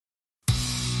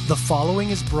The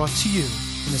following is brought to you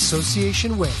in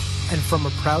association with and from a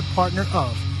proud partner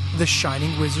of the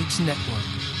Shining Wizards Network.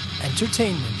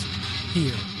 Entertainment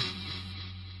here.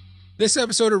 This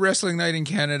episode of Wrestling Night in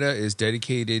Canada is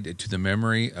dedicated to the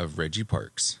memory of Reggie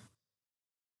Parks.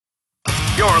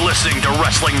 You're listening to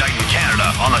Wrestling Night in Canada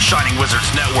on the Shining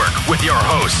Wizards Network with your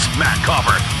hosts, Matt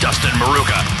Copper, Dustin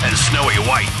Maruka, and Snowy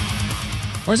White.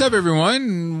 What's up,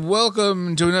 everyone?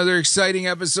 Welcome to another exciting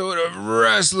episode of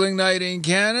Wrestling Night in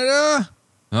Canada.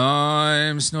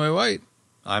 I'm Snowy White.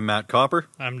 I'm Matt Copper.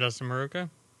 I'm Dustin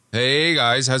Maruka. Hey,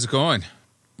 guys. How's it going?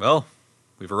 Well,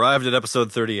 we've arrived at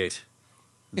episode 38.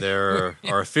 There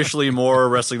are officially more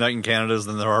Wrestling Night in Canadas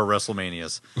than there are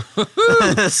WrestleManias.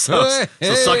 so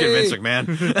suck it, Vince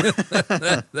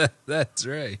McMahon. That's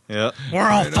right. Yeah. We're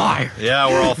all fired. Yeah,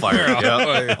 we're all fired.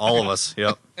 Yeah, all of us.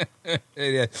 Yep.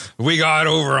 We got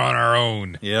over on our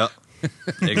own. Yeah.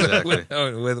 Exactly.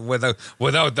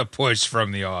 without the push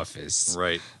from the office.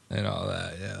 Right. And all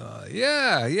that.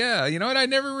 Yeah. You know what? I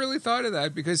never really thought of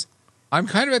that because I'm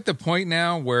kind of at the point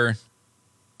now where,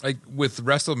 like, with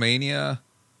WrestleMania,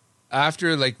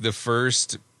 after like the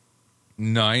first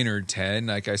 9 or 10,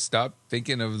 like I stopped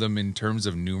thinking of them in terms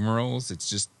of numerals. It's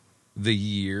just the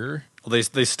year. Well,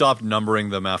 they stopped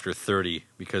numbering them after 30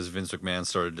 because Vince McMahon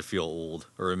started to feel old,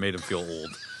 or it made him feel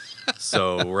old.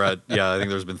 So we're at, I think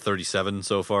there's been 37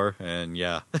 so far, and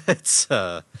it's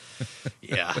yeah.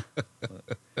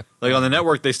 Like on the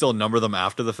network, they still number them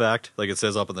after the fact. Like it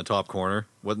says up in the top corner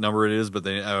what number it is, but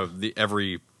they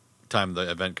every time the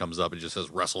event comes up, it just says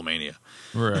WrestleMania.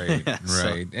 Right,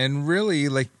 right. And really,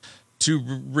 like, to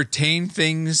retain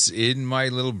things in my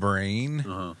little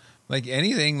brain, like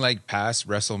anything like past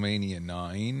WrestleMania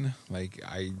 9, like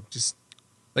I just,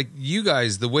 like you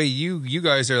guys, the way you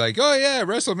guys are like, oh yeah,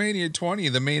 WrestleMania 20,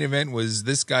 the main event was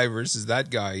this guy versus that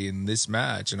guy in this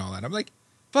match and all that. I'm like,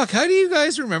 fuck, how do you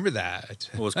guys remember that?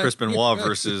 Well, it was Chris Benoit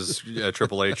versus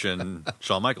Triple H and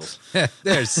Shawn Michaels.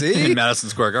 There, see? In Madison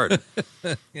Square Garden.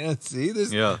 Yeah, see?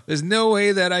 There's no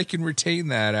way that I can retain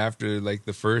that after, like,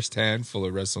 the first handful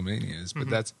of WrestleManias. But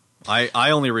that's...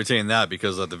 I only retain that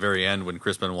because at the very end, when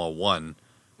Chris Benoit won,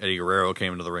 Eddie Guerrero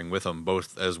came into the ring with him,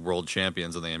 both as world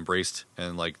champions, and they embraced.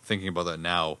 And, like, thinking about that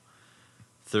now,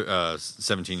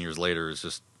 17 years later, is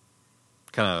just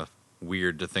kind of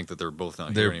weird to think that they're both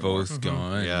not here anymore. They're both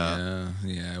gone.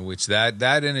 Yeah. Which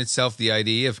that in itself, the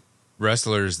idea of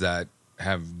wrestlers that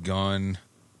have gone,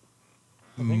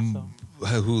 I think so.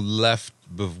 who left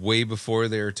way before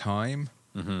their time,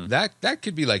 that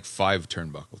could be like 5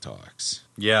 turnbuckle talks.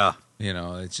 Yeah. You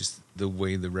know, it's just the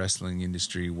way the wrestling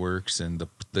industry works and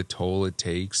the toll it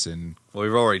takes. And well,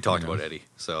 we've already talked about Eddie,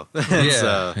 so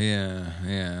yeah.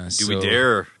 Do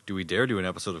we dare do an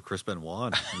episode of Chris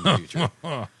Benoit in the future?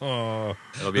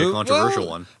 It'll be a controversial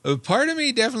one. Part of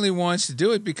me definitely wants to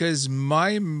do it because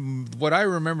what I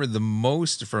remember the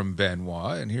most from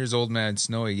Benoit, and here's old man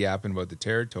Snowy yapping about the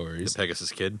territories, The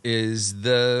Pegasus Kid, is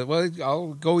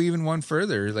I'll go even one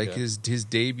further, like his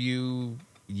debut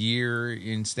year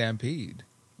in Stampede.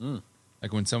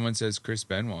 Like when someone says Chris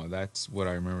Benoit, that's what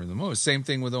I remember the most. Same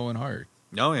thing with Owen Hart.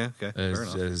 Oh yeah, okay, fair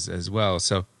enough. As well.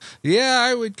 So yeah,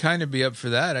 I would kind of be up for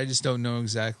that. I just don't know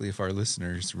exactly if our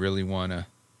listeners really want to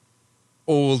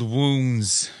old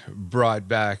wounds brought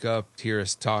back up to hear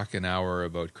us talk an hour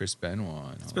about Chris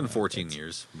Benoit. It's been 14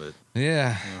 years, but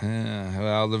yeah.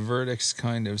 Well, the verdict's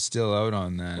kind of still out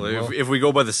on that. Well, if we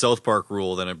go by the South Park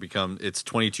rule, then it's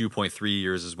 22.3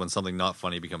 years is when something not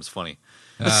funny becomes funny.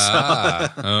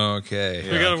 Okay.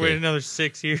 We gotta wait another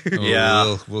 6 years.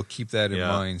 We'll keep that in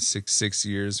mind 6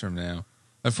 years from now.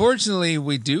 Unfortunately,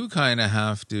 we do kind of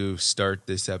have to start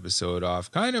this episode off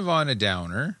kind of on a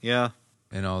downer. Yeah.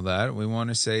 And all that. We want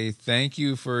to say thank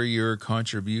you for your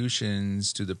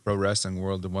contributions to the pro wrestling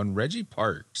world. The one, Reggie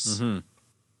Parks,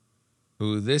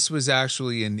 who this was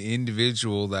actually an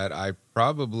individual that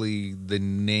the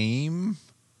name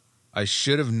I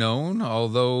should have known,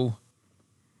 although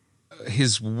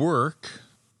his work,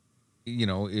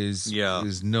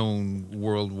 is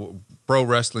known pro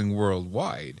wrestling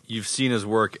worldwide. You've seen his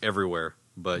work everywhere,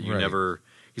 but you never.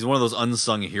 He's one of those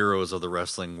unsung heroes of the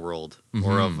wrestling world,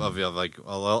 or of like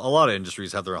a lot of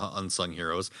industries have their unsung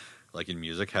heroes. Like in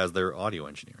music, has their audio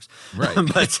engineers, right?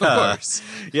 But of course,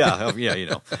 But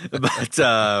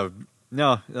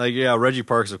Reggie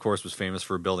Parks, of course, was famous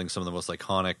for building some of the most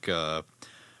iconic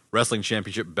wrestling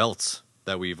championship belts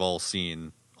that we've all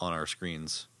seen on our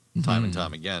screens time and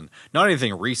time again. Not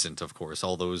anything recent, of course.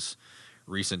 All those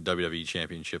recent WWE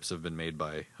championships have been made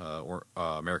by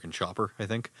American Chopper, I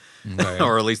think,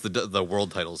 or at least the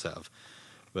world titles have.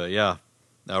 But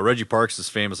Reggie Parks is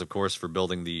famous, of course, for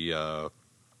building the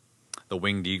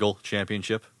Winged Eagle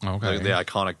Championship. Okay. The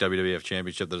iconic WWF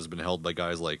Championship that has been held by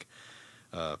guys like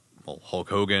Hulk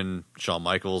Hogan, Shawn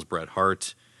Michaels, Bret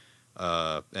Hart,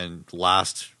 and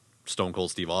last Stone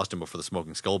Cold Steve Austin before the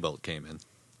Smoking Skull belt came in.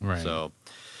 Right. So,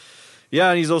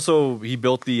 yeah, and he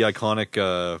built the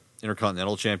iconic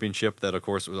Intercontinental Championship that, of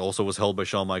course, was held by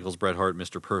Shawn Michaels, Bret Hart,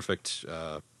 Mr. Perfect,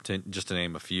 just to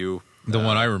name a few. The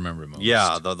one I remember most.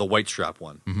 Yeah, the white strap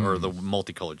one, or the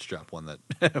multicolored strap one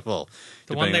that, well...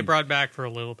 The one they brought back for a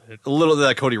little bit. A little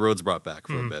that Cody Rhodes brought back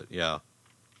for a bit, yeah.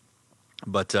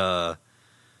 But,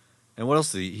 and what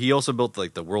else? He also built,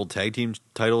 like, the World Tag Team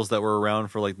titles that were around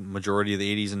for, like, majority of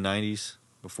the 80s and 90s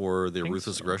before the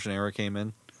Ruthless Aggression era came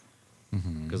in.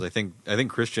 Because I think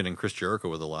Christian and Chris Jericho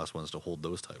were the last ones to hold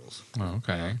those titles. Oh,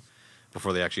 okay.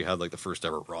 Before they actually had like the first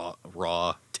ever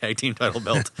Raw tag team title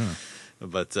belt.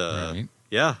 But Right.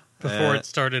 yeah, Before it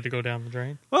started to go down the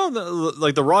drain. well,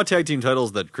 the Raw tag team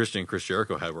titles that Christian and Chris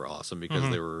Jericho had were awesome because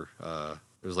they were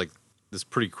it was like this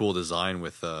pretty cool design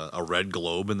with a red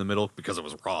globe in the middle because it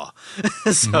was Raw.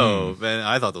 So man,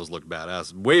 I thought those looked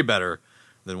badass, way better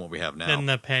than what we have now, And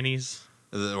the pennies.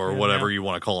 or whatever you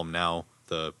want to call them now.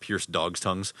 The pierced dog's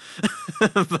tongues.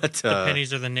 But The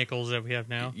pennies are the nickels that we have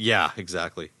now. yeah,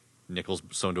 exactly. Nichols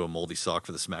sewn to a moldy sock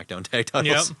for the SmackDown tag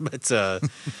titles. Yep. But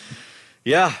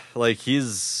yeah, like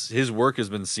his work has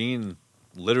been seen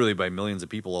literally by millions of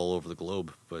people all over the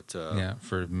globe. But Yeah,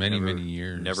 for many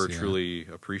years. never yeah. truly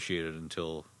appreciated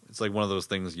until it's like one of those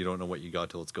things you don't know what you got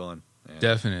till it's gone. And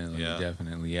Definitely, Yeah.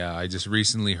 definitely. Yeah, I just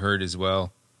recently heard as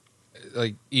well,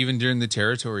 like even during the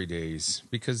territory days,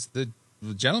 because the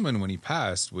gentleman when he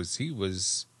passed he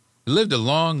lived a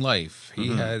long life.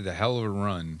 He had a hell of a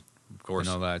run, of course,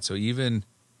 and all that. So even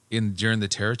during the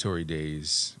territory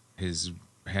days, his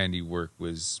handiwork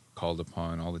was called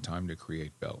upon all the time to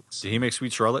create belts. did he make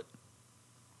Sweet Charlotte?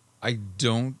 I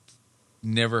don't.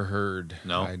 Never heard.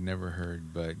 No? I never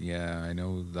heard, but yeah, I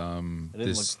know didn't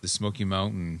the Smoky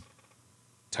Mountain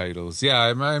titles. Yeah, I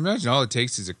imagine all it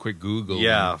takes is a quick Google.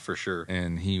 Yeah, for sure.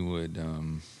 and he would,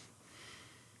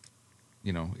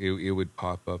 it would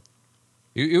pop up.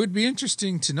 It would be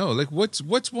interesting to know, like, what's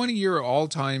one of your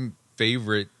all-time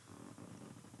favorite,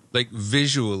 like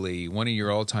visually, one of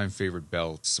your all-time favorite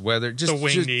belts? Whether just The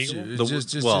Winged just, Eagle?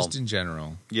 just in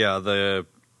general. Yeah,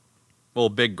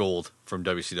 Big Gold from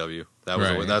WCW.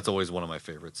 Right. That's always one of my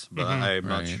favorites. But I'm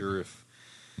not Right. sure if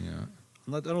Yeah.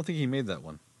 I don't think he made that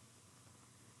one.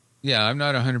 Yeah, I'm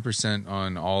not 100%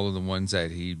 on all of the ones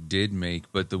that he did make,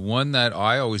 but the one that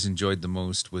I always enjoyed the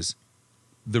most was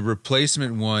the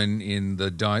replacement one in the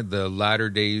latter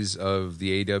days of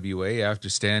the AWA after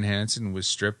Stan Hansen was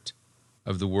stripped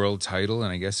of the world title,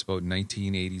 and I guess about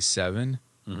 1987.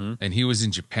 And he was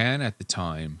in Japan at the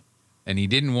time, and he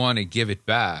didn't want to give it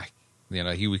back.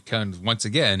 He would kind of, once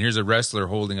again, here's a wrestler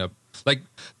holding up. Like,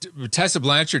 Tessa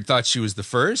Blanchard thought she was the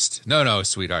first. No,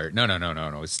 sweetheart. No.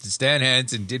 Stan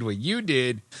Hansen did what you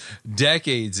did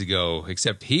decades ago,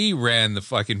 except he ran the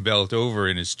fucking belt over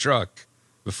in his truck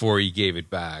before he gave it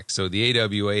back. So the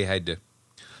AWA had to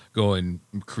go and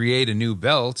create a new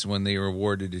belt when they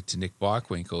awarded it to Nick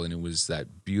Bockwinkel, and it was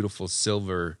that beautiful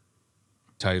silver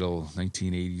title,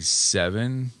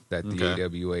 1987, that the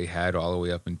AWA had all the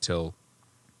way up until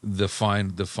the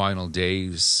final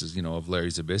days, of Larry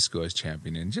Zbyszko as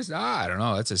champion. And just I don't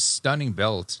know, that's a stunning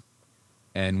belt.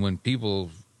 And when people,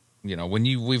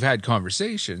 we've had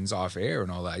conversations off air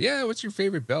and all that, yeah, what's your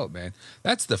favorite belt, man?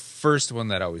 That's the first one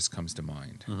that always comes to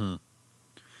mind.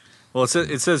 Well,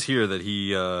 it says here that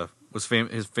he was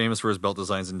famous for his belt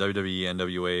designs in WWE,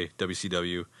 NWA,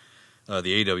 WCW,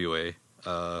 the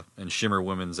AWA, and Shimmer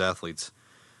Women's Athletes.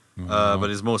 But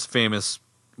his most famous,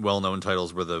 well-known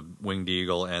titles were the Winged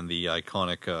Eagle and the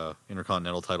iconic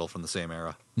Intercontinental title from the same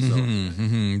era. So,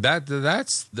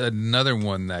 That's another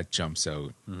one that jumps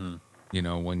out.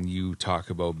 When you talk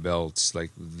about belts,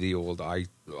 like the old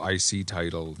IC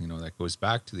title, that goes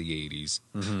back to the 80s.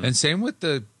 And same with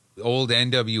the old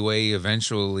NWA,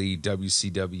 eventually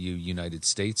WCW United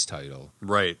States title.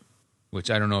 right. Which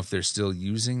I don't know if they're still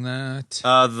using that.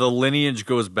 The lineage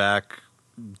goes back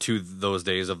to those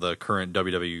days of the current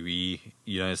WWE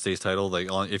United States title. Like,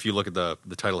 if you look at the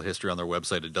title history on their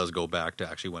website, it does go back to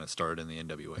actually when it started in the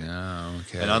NWA. Oh,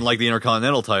 okay. And unlike the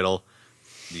Intercontinental title,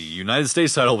 the United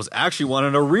States title was actually won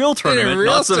in a real tournament,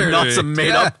 real not tournament. some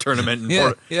made-up tournament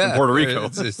in Puerto Rico.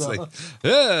 It's like,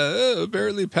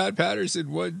 apparently Pat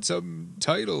Patterson won some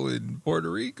title in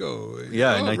Puerto Rico.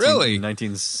 Yeah, in really?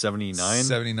 1979.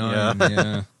 79,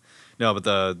 yeah. No, but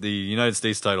the United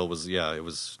States title was, it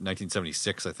was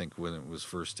 1976, I think, when it was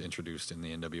first introduced in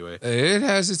the NWA. It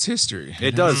has its history.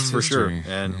 It does, for sure.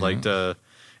 And, it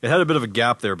had a bit of a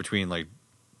gap there between, like,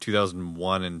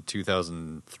 2001 and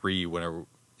 2003 whenever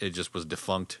it just was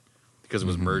defunct because it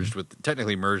was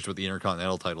technically merged with the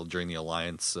Intercontinental title during the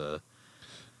Alliance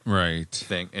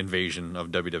invasion of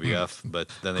WWF, but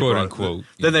then they quote brought unquote.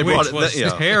 It, then they brought it. Was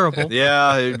terrible.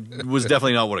 Yeah, it was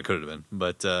definitely not what it could have been,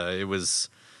 but it was.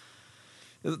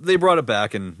 They brought it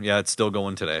back, and yeah, it's still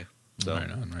going today. So,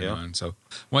 right on. So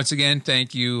once again,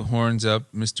 thank you, Horns Up,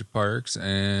 Mr. Parks,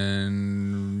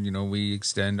 and we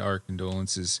extend our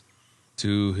condolences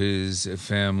to his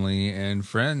family and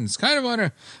friends. Kind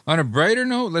of on a brighter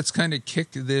note, let's kind of kick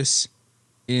this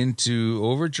into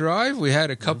overdrive. We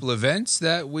had a couple events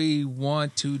that we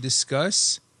want to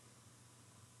discuss.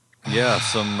 Yeah,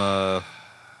 some.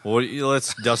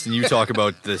 Let's Dustin. You talk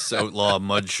about this outlaw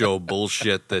mud show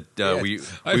bullshit that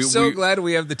I'm so glad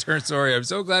we have the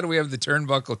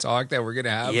turnbuckle talk that we're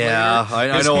gonna have. Yeah,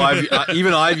 later. I know.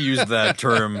 I've used that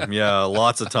term. Yeah,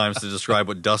 lots of times to describe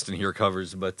what Dustin here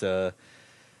covers. But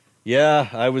yeah,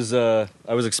 I was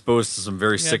exposed to some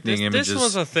very sickening images. This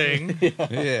was a thing.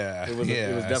 Yeah, it was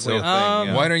definitely a thing.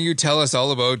 Yeah. Why don't you tell us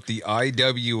all about the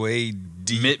IWA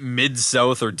Mid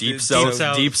South or Deep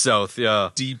South? Deep South.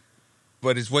 Yeah. Deep.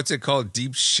 What's it called?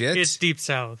 Deep shit? It's Deep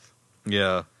South.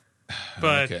 Yeah.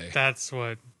 But that's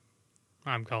what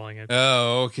I'm calling it.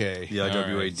 Oh, okay. The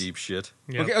IWA deep shit.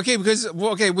 Yep. Okay, because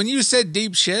when you said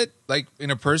deep shit, like in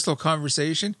a personal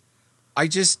conversation,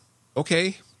 that's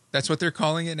what they're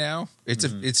calling it now.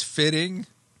 It's fitting.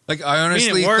 Like I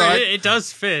honestly thought it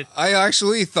does fit. I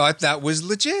actually thought that was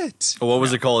legit. Well, what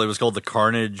was it called? It was called the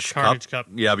Carnage Cup.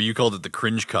 Yeah, but you called it the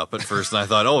Cringe Cup at first, and I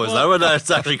thought, is that what that's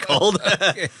actually called?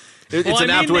 It's an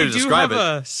apt way to describe it. They do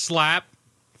have a slap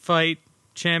fight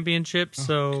championship,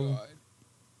 so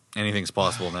anything's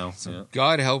possible now. Yeah.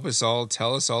 God help us all.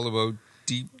 Tell us all about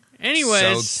Deep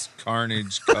South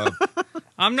Carnage Cup.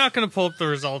 I'm not going to pull up the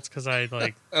results because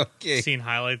I seen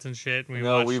highlights and shit.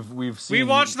 We've seen. We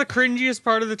watched the cringiest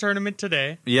part of the tournament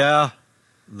today. Yeah,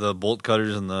 the bolt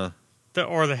cutters and the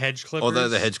hedge clippers. Oh,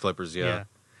 the hedge clippers. Yeah.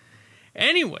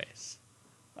 Anyways,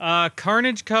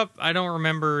 Carnage Cup. I don't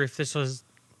remember if this was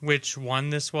which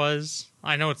one this was.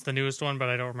 I know it's the newest one, but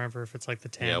I don't remember if it's like the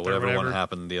 10th. Yeah, whatever one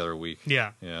happened the other week.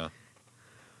 Yeah. Yeah.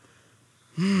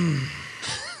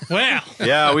 Well.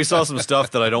 Yeah, we saw some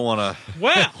stuff that I don't want to.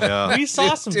 Well, we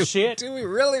saw some shit. Do we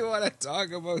really want to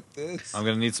talk about this? I'm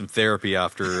going to need some therapy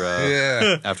after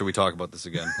after we talk about this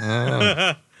again.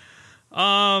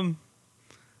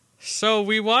 So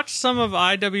we watched some of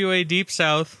IWA Deep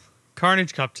South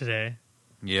Carnage Cup today.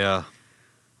 Yeah,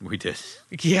 we did.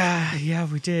 Yeah,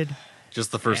 we did.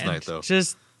 Just the first night, though.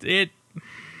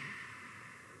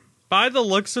 By the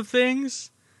looks of things,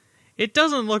 it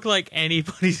doesn't look like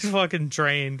anybody's fucking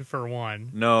trained for one.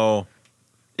 No.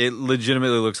 It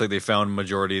legitimately looks like they found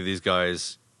majority of these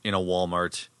guys in a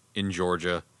Walmart in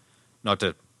Georgia. Not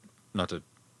to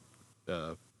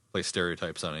play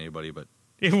stereotypes on anybody, but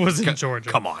it was in Georgia.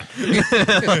 Come on.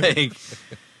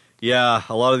 Yeah,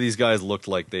 a lot of these guys looked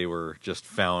like they were just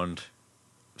found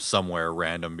somewhere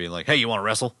random, being like, "Hey, you want to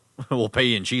wrestle? We'll pay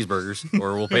you in cheeseburgers,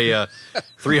 or we'll pay you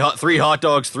three hot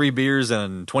dogs, 3 beers,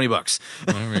 and $20."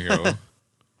 There we go.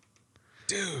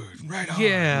 Dude, right on.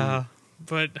 Yeah,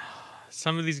 but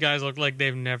some of these guys look like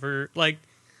they've never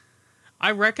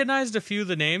I recognized a few of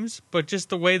the names, but just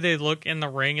the way they look in the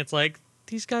ring, it's like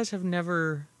these guys have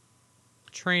never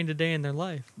trained a day in their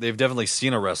life. They've definitely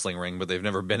seen a wrestling ring, but they've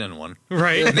never been in one.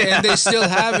 Right. And they still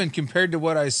haven't compared to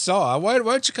what I saw. Why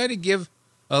don't you kind of give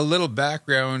a little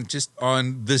background just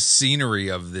on the scenery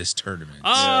of this tournament?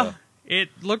 It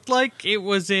looked like it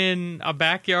was in a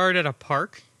backyard at a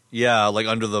park. Yeah, like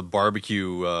under the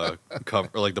barbecue cover,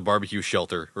 or like the barbecue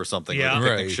shelter or something. Yeah, like the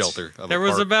picnic shelter. There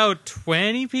was about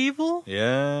 20 people.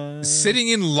 Yeah, sitting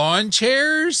in lawn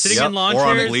chairs, in lawn or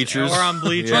chairs, on bleachers, or on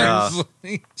bleachers. Yeah.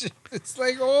 It's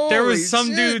like, oh, there was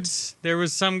some dudes. There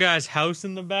was some guy's house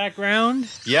in the background.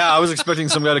 Yeah, I was expecting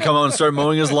some guy to come out and start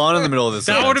mowing his lawn in the middle of this.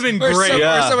 That would have been great.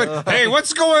 Hey,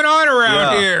 what's going on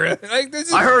around here? Like, this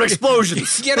is, I heard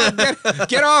explosions. Get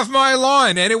off my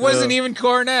lawn, and it wasn't even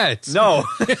Cornette. No.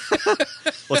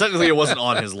 Well, technically, it wasn't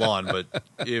on his lawn, but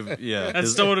that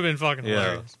still would have been fucking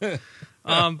hilarious.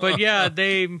 But yeah,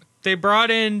 they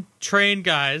brought in trained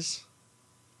guys.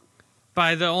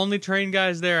 By the only trained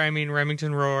guys there, I mean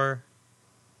Remington Roar,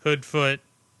 Hoodfoot,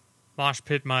 Mosh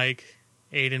Pit Mike,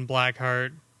 Aiden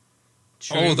Blackheart.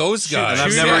 Those guys.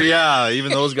 And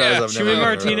even those guys I've never Chewy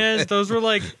Martinez, those were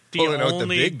like the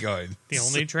only big guns. The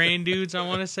only trained dudes I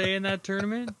want to say in that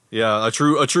tournament. Yeah, a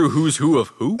true who's who of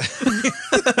who.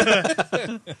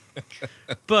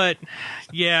 But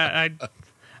yeah,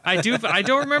 I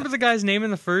don't remember the guy's name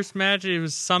in the first match. It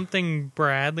was something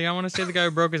Bradley. I want to say the guy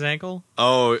who broke his ankle.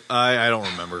 Oh, I don't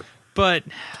remember. But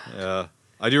yeah,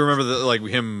 I do remember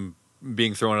him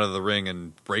being thrown out of the ring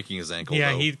and breaking his ankle.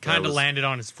 Yeah, though. he kind of landed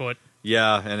on his foot.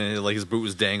 Yeah, and his boot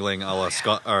was dangling a la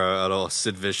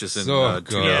Sid Vicious in So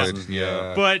 2000. good.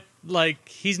 Yeah. But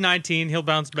he's 19, he'll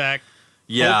bounce back.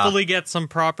 Yeah, Hopefully get some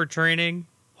proper training.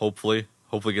 Hopefully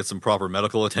get some proper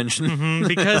medical attention.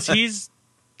 Because he's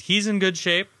in good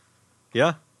shape.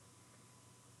 Yeah,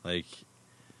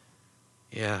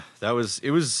 yeah,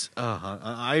 it was.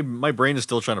 My brain is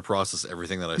still trying to process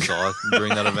everything that I saw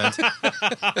during that event,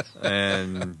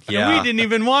 and yeah, And we didn't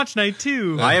even watch night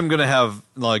 2. I am gonna have.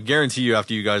 I guarantee you,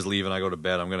 after you guys leave and I go to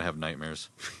bed, I'm gonna have nightmares.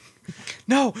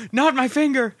 No, not my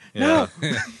finger. Yeah.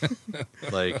 No.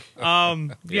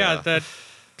 That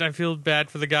I feel bad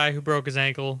for the guy who broke his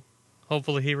ankle.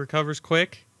 Hopefully he recovers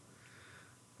quick.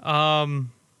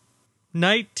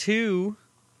 Night 2,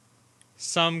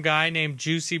 some guy named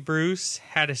Juicy Bruce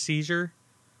had a seizure.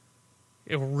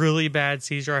 A really bad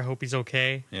seizure. I hope he's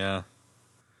okay. Yeah.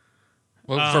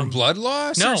 Well, from blood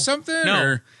loss no, or something? no.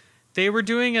 Or? They were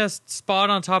doing a spot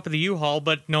on top of the U-Haul,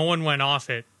 but no one went off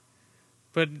it.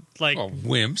 But Oh,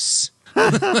 wimps.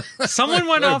 someone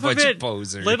went What a off of bunch of it.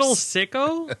 posers. Little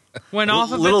Sicko went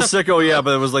off of it. Little Sicko, yeah,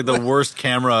 but it was the worst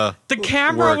camera. The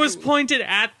camera work. was pointed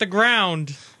at the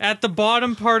ground, at the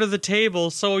bottom part of the table,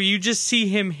 so you just see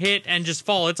him hit and just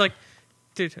fall. It's like,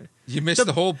 dude, You missed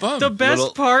the whole bump. the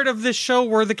best part of this show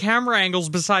were the camera angles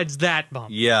besides that bump.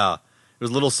 Yeah, it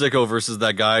was Little Sicko versus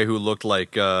that guy who looked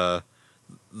like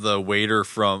the waiter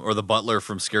or the butler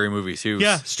from Scary Movie 2.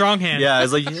 Yeah, strong hand. Yeah,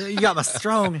 it's like, you got my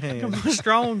strong hand.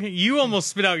 Strong. You almost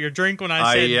spit out your drink when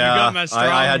I said you yeah, got my strong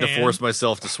I had hand. to force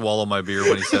myself to swallow my beer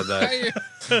when he said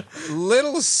that.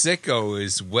 Little Sicko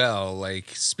as well.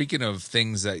 Speaking of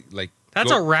things that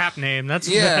That's a rap name. That's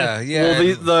yeah.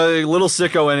 Well, the Little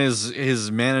Sicko and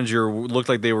his manager looked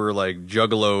like they were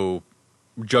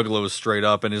juggalos straight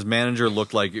up, and his manager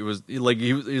looked like it was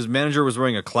his manager was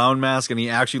wearing a clown mask, and he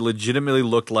actually legitimately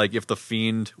looked like if the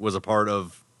Fiend was a part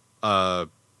of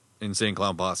Insane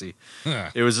Clown Posse.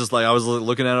 It was just I was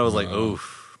looking at it, I was like,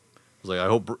 oof. I was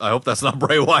like, I hope that's not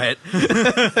Bray Wyatt. And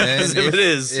if it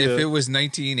is, if it was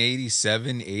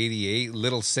 1987, 88,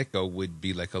 Little Sicko would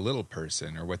be like a little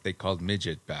person, or what they called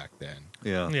midget back then.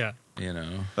 yeah. You Yeah.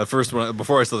 know, At first,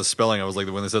 before I saw the spelling, I was like,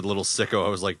 when they said Little Sicko, I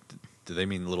was like, do they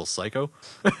mean Little Psycho?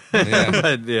 yeah.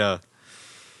 But yeah,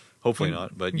 hopefully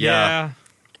not. But yeah.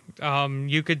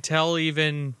 You could tell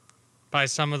even by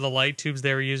some of the light tubes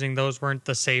they were using, those weren't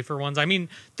the safer ones. I mean,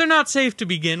 they're not safe to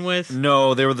begin with.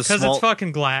 No, they were the because small. it's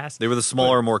fucking glass. They were the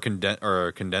smaller, more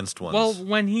condensed ones. Well,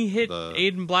 when he hit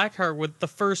Aiden Blackheart with the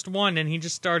first one and he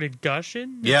just started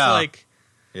gushing, Yeah. it's like,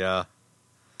 yeah,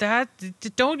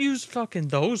 don't use fucking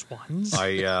those ones.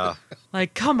 I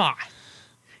Like, come on.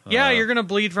 Yeah, you're going to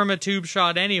bleed from a tube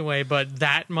shot anyway, but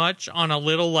that much on a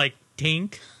little,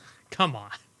 tink? Come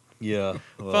on. yeah.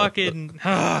 Well, Fucking.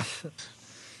 now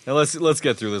let's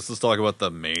get through this. Let's talk about the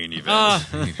main event.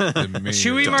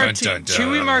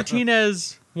 Chewy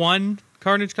Martinez won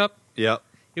Carnage Cup. Yeah,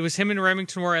 It was him and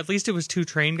Remington War. At least it was 2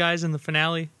 train guys in the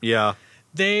finale. yeah,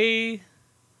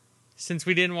 Since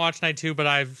we didn't watch Night 2, but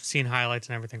I've seen highlights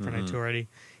and everything for Night 2 already,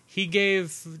 he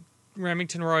gave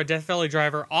Remington Roy a Death Valley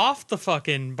driver off the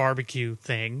fucking barbecue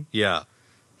thing yeah.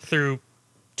 through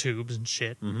tubes and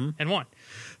shit and won.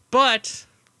 But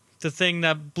the thing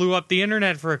that blew up the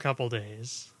internet for a couple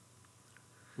days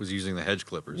Was using the hedge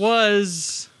clippers.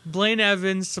 was Blaine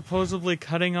Evans supposedly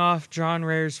cutting off John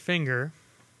Rare's finger.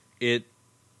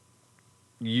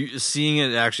 Seeing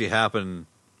it actually happen,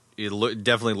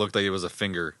 definitely looked like it was a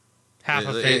finger. Half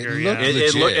a It finger, looked yeah.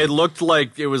 legit. It looked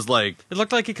like it was like. It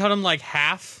looked like he cut him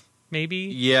half, maybe.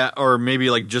 Yeah, or maybe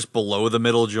just below the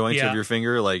middle joint Yeah. of your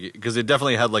finger, because it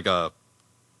definitely had a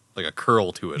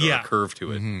curl to it or Yeah. a curve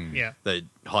to it Yeah. that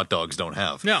hot dogs don't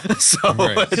have. No. So,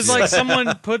 Right. Because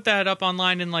someone put that up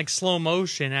online in slow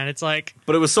motion, and it's like,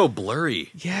 but it was so blurry.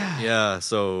 yeah. Yeah,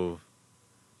 so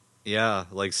yeah,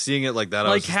 seeing it like that,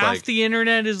 I was just half the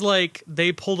internet is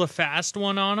they pulled a fast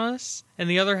one on us, and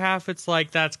the other half it's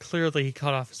that's clearly he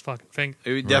cut off his fucking finger.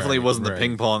 it definitely Right, wasn't the right.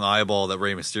 ping pong eyeball that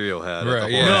Rey Mysterio had at the Right,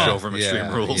 whole yeah. show from Extreme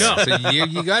Yeah, Rules. yeah. So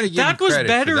you got to give That him was credit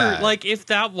better. for that. If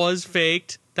that was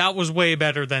faked, that was way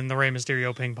better than the Rey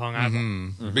Mysterio ping pong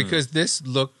eyeball. Because this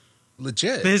looked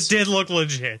legit. This did look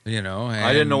legit. and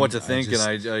I didn't know what to think, just-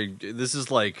 and I this is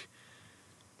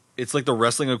it's like the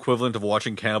wrestling equivalent of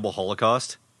watching Cannibal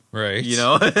Holocaust. right.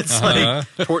 It's like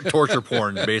torture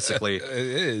porn, basically. it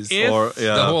is. If- Or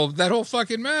yeah, that whole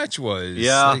fucking match was.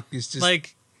 Yeah. It's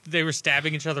just They were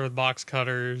stabbing each other with box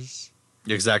cutters.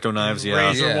 X-Acto knives, yeah.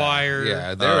 razor wire.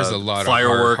 Yeah, there was a lot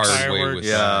fireworks. of hard way with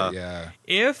Yeah. that. Yeah.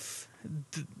 If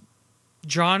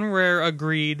John Rare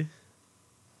agreed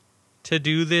to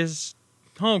do this,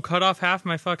 cut off half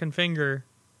my fucking finger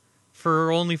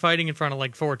for only fighting in front of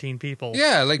like 14 people.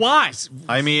 Yeah, like why?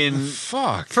 I mean,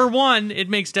 fuck. For one, it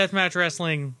makes deathmatch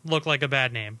wrestling look like a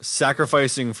bad name.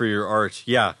 sacrificing for your art.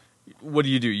 Yeah. What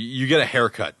do? You get a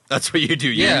haircut. That's what you do.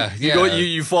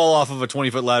 You fall off of a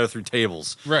 20-foot ladder through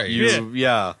tables. Right.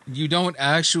 Yeah. You don't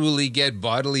actually get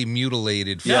bodily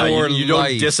mutilated Yeah, for you don't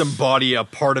life. disembody a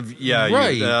part of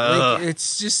Right. Like,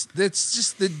 That's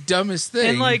just the dumbest thing.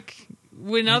 And like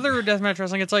when other deathmatch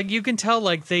wrestling, it's like you can tell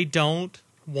like they don't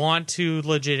want to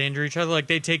legit injure each other. Like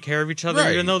they take care of each other,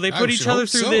 Right. even though they I put each should other hope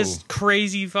through so. this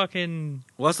crazy fucking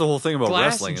well, that's the whole thing about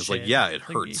glass wrestling. and Is like, shit. yeah, it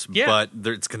Like, hurts, yeah. but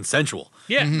it's consensual.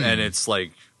 yeah. And it's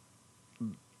like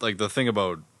the thing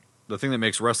that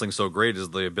makes wrestling so great is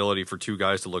the ability for two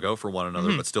guys to look out for one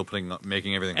another, but still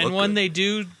making everything And look when good. they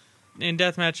do in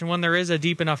deathmatch, and when there is a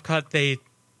deep enough cut, they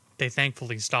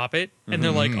thankfully stop it, and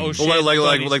they're like, "Oh shit!" well,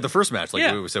 buddy's- like the first match, like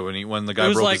Yeah. we said when the it guy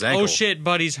was broke like, his ankle. "Oh shit,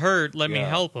 buddy's hurt. Let me Yeah.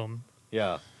 help him."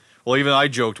 Yeah. Well, even I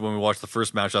joked when we watched the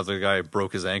first match after the guy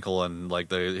broke his ankle and like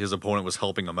his opponent was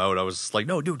helping him out. I was just like,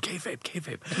 "No, dude,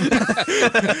 kayfabe."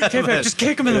 Okay, just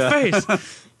kick him in the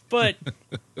face. But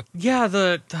yeah,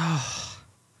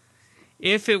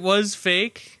 if it was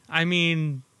fake, I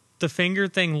mean, the finger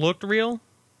thing looked real.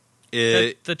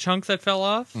 The chunk that fell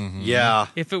off. Yeah.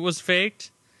 If it was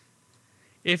faked.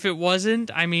 If it wasn't,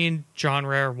 I mean, John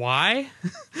Rare, why?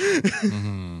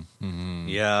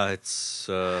 Yeah, it's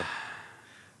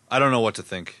I don't know what to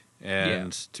think.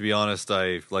 And to be honest,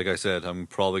 like I said, I'm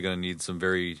probably going to need some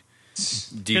very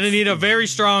deep. Gonna need a very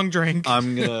strong drink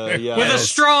I'm gonna with a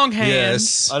strong hand.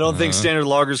 yes. I don't think standard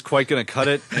lager's quite gonna cut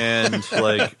it, and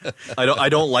like I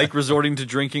don't like resorting to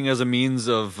drinking as a means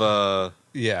of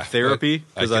therapy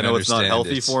because I know it's not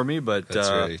healthy for me. But That's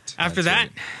right. After That's that,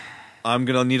 right. I'm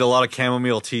gonna need a lot of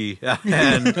chamomile tea, and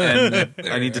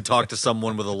I need to talk to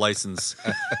someone with a license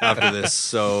after this.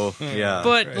 So yeah,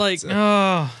 but right, like,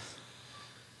 so-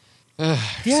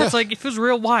 it's like if it was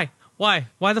real, why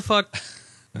the fuck?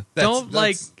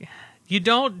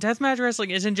 Deathmatch wrestling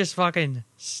isn't just fucking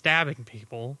stabbing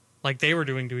people like they were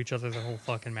doing to each other the whole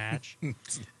fucking match.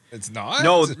 It's not.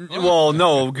 no, Is it not? well,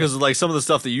 no, because like some of the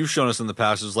stuff that you've shown us in the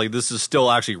past is like this is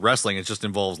still actually wrestling. It just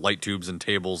involves light tubes and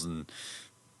tables and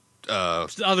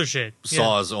Other shit.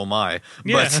 saws. Oh my!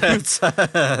 Yeah. But it's,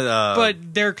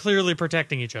 But they're clearly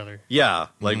protecting each other. yeah,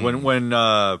 like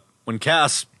when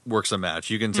Cass works a match,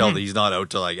 you can tell that he's not out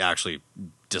to like actually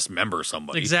dismember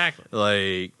somebody. Exactly.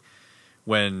 Like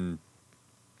when,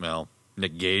 well,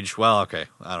 Nick Gage. Well, okay,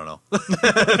 I don't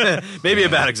know. Maybe a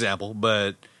bad example,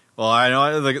 but well, I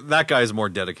know like, that guy's more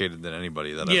dedicated than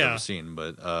anybody that I've ever seen.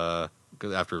 But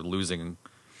 'cause after losing.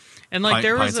 And like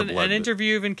there was pints of blood, an but-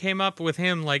 interview even came up with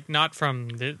him, like not from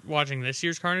watching this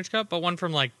year's Carnage Cup, but one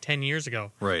from like 10 years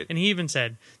ago. Right. And he even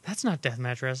said, "That's not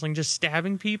deathmatch wrestling. Just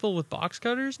stabbing people with box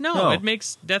cutters. No, No. it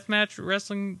makes deathmatch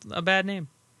wrestling a bad name."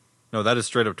 No, that is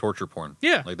straight up torture porn.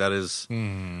 Yeah. Like that is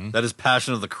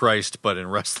Passion of the Christ, but in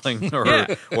wrestling, or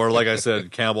Yeah. or like I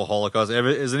said, Cannibal Holocaust.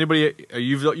 Is anybody?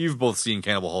 You've both seen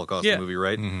Cannibal Holocaust, Yeah. the movie,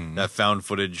 right? That found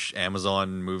footage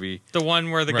Amazon movie The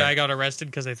one where the guy Right. got arrested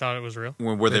because they thought it was real.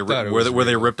 where they thought it where was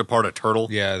they real. ripped apart a turtle.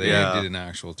 Yeah, they did an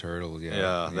actual turtle.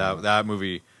 Yeah, That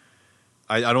movie.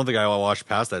 I don't think I watched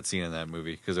past that scene in that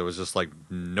movie because it was just like,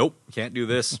 nope, can't do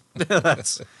this.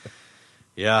 That's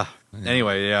yeah.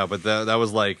 Anyway, yeah, but that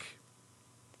was like.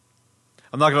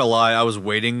 I'm not gonna lie. I was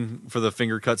waiting for the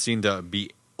finger cut scene to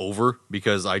be over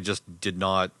because I just did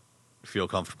not feel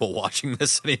comfortable watching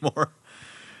this anymore.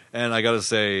 And I gotta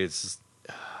say, it's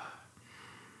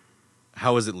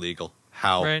how is it legal?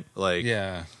 How Right. like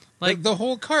yeah. Like- Like the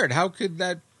whole card. How could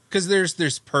that? Because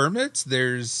there's permits,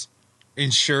 there's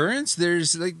insurance,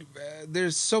 there's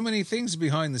there's so many things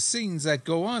behind the scenes that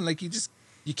go on. Like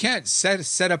you can't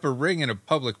set up a ring in a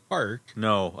public park.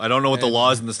 No, I don't know what the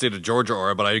laws in the state of Georgia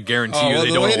are, but I guarantee you well,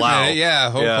 they don't wait a allow. minute. Yeah,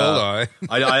 hold on.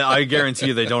 I guarantee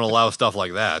you they don't allow stuff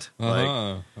like that.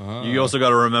 Like, you also got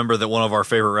to remember that one of our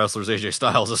favorite wrestlers, AJ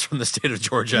Styles, is from the state of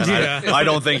Georgia. And Yeah. I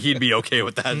don't think he'd be okay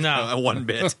with that No. one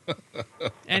bit.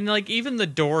 And like even the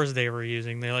doors they were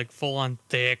using, they like full on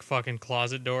thick fucking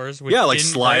closet doors. Which Yeah, like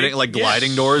didn't sliding, break. like Yeah.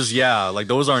 gliding doors. Yeah, like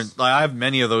those aren't. I have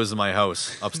many of those in my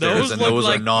house upstairs, Those and look those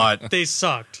like are not. They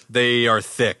sucked. They are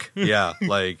thick. Yeah,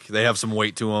 like they have some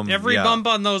weight to them. Every yeah. bump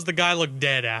on those, the guy looked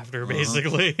dead after,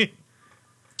 basically.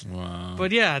 Wow.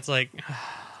 But yeah, it's like,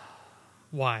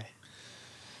 why?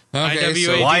 Okay, IWA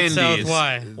so Why Deep South, indeed?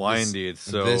 why? Why indeed?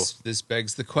 So this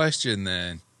begs the question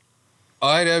then: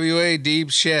 IWA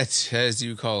deep shit, as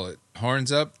you call it.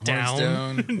 Horns up, horns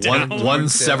down. Down. One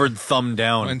severed thumb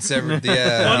down. One severed,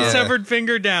 yeah. One severed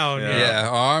finger down. Yeah.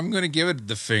 Oh, I'm going to give it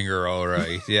the finger, all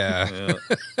right. Yeah.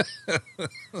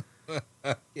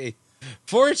 Okay.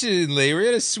 Fortunately, we're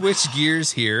going to switch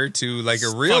gears here to like a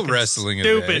real Fucking wrestling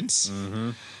stupid. event. Mm-hmm.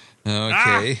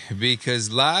 Okay,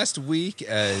 because last week,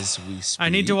 as we speak, I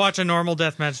need to watch a normal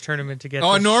deathmatch tournament to get. a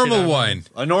this normal shit out. one,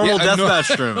 A normal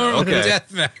deathmatch tournament. normal Okay.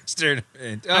 deathmatch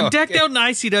tournament. Oh, I'm decked out in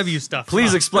ICW stuff.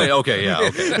 Please Fuck. explain. Okay, yeah,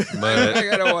 okay. I But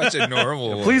gotta watch a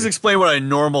normal one. please explain what a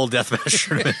normal deathmatch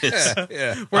tournament is.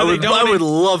 Yeah. Where I they don't would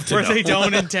love to Where know. they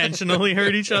don't intentionally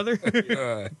hurt each other.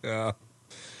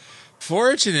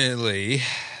 Fortunately,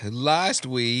 last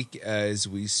week, as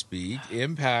we speak,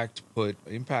 Impact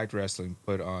Wrestling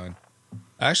put on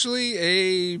actually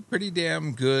a pretty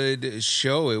damn good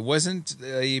show. It wasn't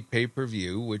a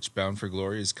pay-per-view, which Bound for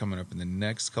Glory is coming up in the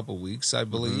next couple weeks, I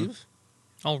believe.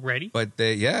 Already? But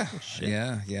they, they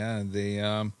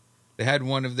had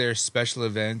one of their special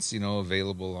events,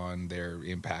 available on their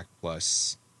Impact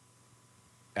Plus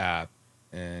app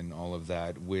and all of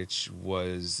that, which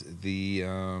was the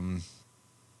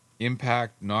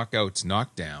Impact Knockouts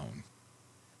Knockdown.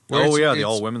 Oh yeah, the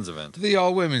all women's event. The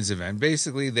all women's event,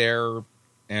 basically their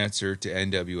answer to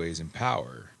NWA's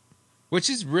Empower, which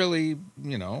is really,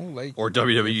 like Or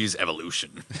WWE's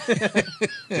Evolution,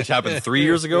 which happened 3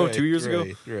 years ago, 2 years ago,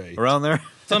 right. around there.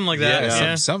 Something like that.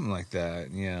 Yeah. Something like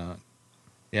that. Yeah,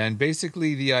 and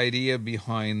basically the idea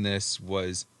behind this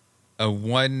was a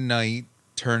one-night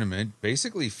tournament,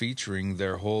 basically featuring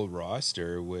their whole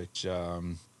roster, which I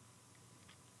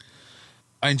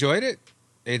enjoyed it.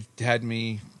 It had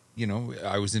me,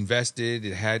 I was invested.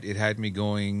 It had me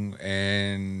going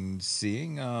and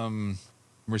seeing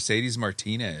Mercedes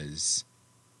Martinez,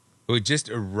 who had just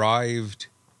arrived,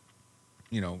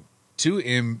 to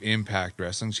Impact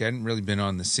Wrestling. She hadn't really been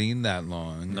on the scene that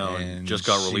long. No, and just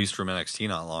got released from NXT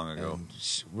not long ago.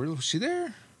 Was she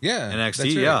there? Yeah, NXT,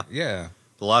 that's right. Yeah.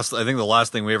 I think the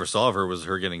last thing we ever saw of her was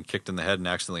her getting kicked in the head and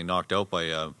accidentally knocked out by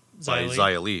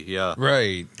Xia Li. Yeah.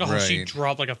 Right. Oh, right. she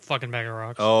dropped like a fucking bag of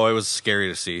rocks. Oh, it was scary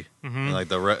to see. Mm-hmm. And,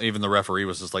 like even the referee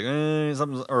was just like,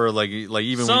 something's, or like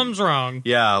even Something's wrong.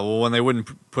 Yeah, well, when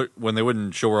they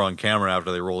wouldn't show her on camera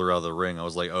after they rolled her out of the ring, I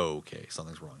was like, oh, okay,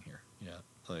 something's wrong here. Yeah,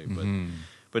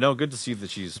 but no, good to see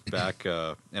that she's back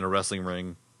in a wrestling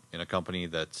ring in a company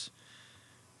that's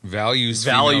values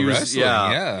wrestling.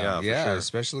 Yeah, for sure.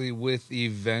 Especially with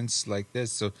events like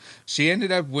this. So she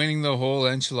ended up winning the whole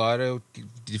enchilada,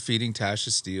 defeating Tasha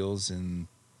Steelz in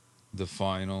the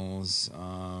finals.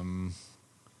 And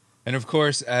of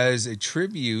course, as a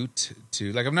tribute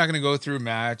to, I'm not going to go through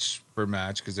match per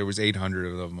match because there was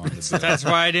 800 of them on the bill. That's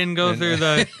why I didn't go through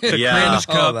the Cringe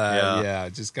all Cup. that. Yeah,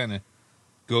 just kind of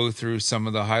go through some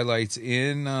of the highlights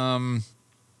in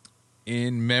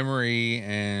memory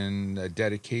and a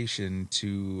dedication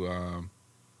to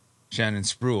Shannon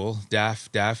Spruill,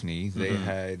 Daphne. They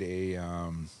had a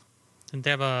Didn't they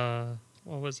have a,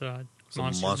 what was it,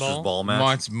 Monsters Ball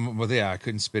match? I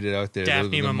couldn't spit it out there.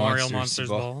 Daphne Memorial Monsters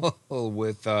Ball.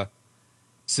 With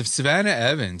Savannah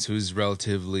Evans, who's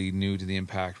relatively new to the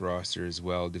Impact roster as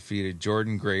well, defeated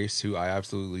Jordan Grace, who I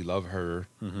absolutely love her.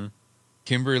 Mm-hmm.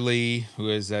 Kimberly, who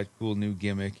has that cool new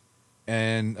gimmick,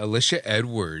 and Alicia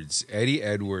Edwards, Eddie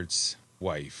Edwards'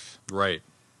 wife. Right.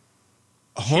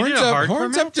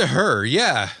 Horns up to her.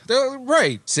 Yeah.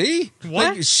 Right. See?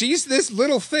 What? She's this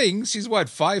little thing. She's what,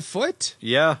 5 foot?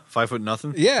 Yeah, 5 foot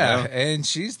nothing. Yeah. And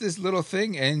she's this little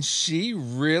thing, and she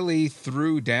really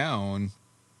threw down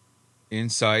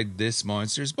inside this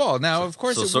Monsters Ball. Now, of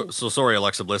course... So sorry,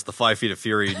 Alexa Bliss, the 5 Feet of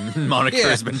Fury moniker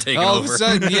has been taken all over. All of a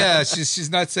sudden, yeah, she's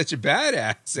not such a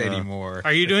badass anymore.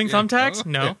 Are you doing thumbtacks?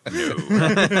 No.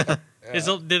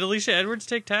 Did Alicia Edwards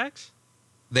take tacks?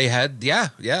 They had, yeah.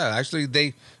 Actually,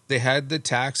 they had the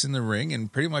tacks in the ring, and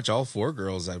pretty much all 4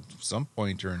 girls at some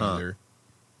point or another,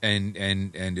 and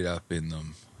ended up in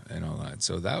them and all that.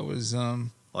 So that was...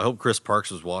 I hope Chris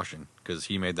Parks was watching because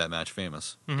he made that match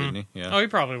famous, didn't he? Yeah. Oh, he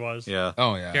probably was. Yeah.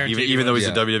 Oh, yeah. Even though he's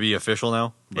a WWE official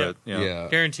now, but yeah.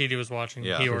 Guaranteed he was watching.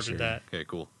 Yeah, he ordered sure. that. Okay,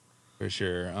 cool. For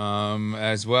sure.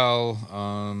 As well,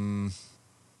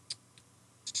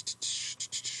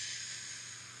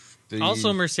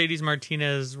 Also, Mercedes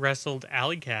Martinez wrestled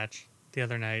Alley Catch the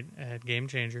other night at Game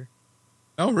Changer.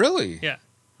 Oh, really? Yeah.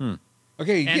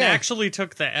 Okay, and actually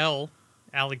took the L.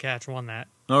 Alley Catch won that.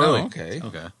 Oh, really? Okay.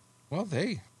 Okay. Well,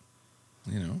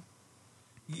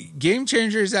 Game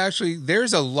Changers, actually,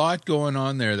 there's a lot going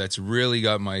on there that's really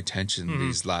got my attention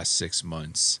these last 6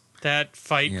 months. That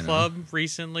Fight Club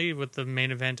recently with the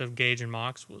main event of Gage and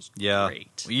Mox was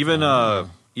great.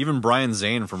 Even Brian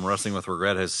Zane from Wrestling with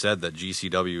Regret has said that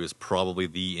GCW is probably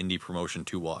the indie promotion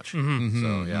to watch. Mm-hmm.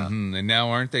 So yeah, and now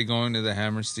aren't they going to the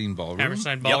Hammerstein Ballroom?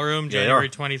 Hammerstein Ballroom, January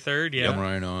 23rd. Yeah,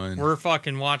 right on. We're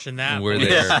fucking watching that. We're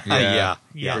there.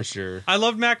 Yeah, for sure. I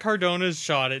loved Matt Cardona's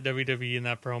shot at WWE in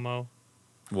that promo.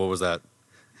 What was that?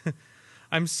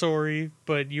 I'm sorry,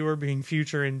 but you are being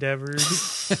future endeavored.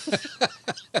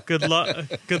 Good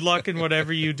luck in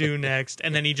whatever you do next.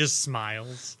 And then he just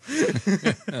smiles.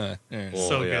 Well,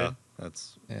 so yeah, good.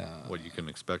 that's what you can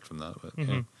expect from that. But,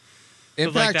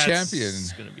 Impact champion.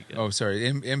 Gonna be good. Oh, sorry.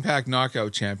 Impact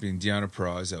knockout champion Deonna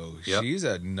Purrazzo. Yep. She's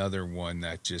another one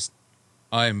that just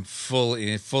I'm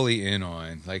fully in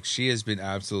on. Like, she has been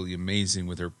absolutely amazing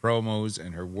with her promos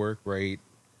and her work rate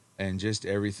and just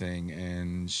everything.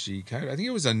 And she I think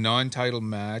it was a non-title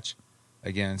match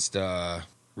against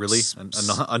really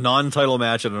a non-title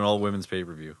match at an all-women's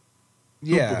pay-per-view.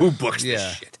 Yeah. Who books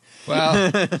this shit?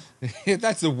 Well,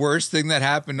 that's the worst thing that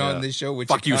happened on this show. Which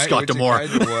Fuck you, Scott D'Amore.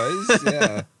 It was,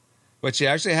 yeah. But she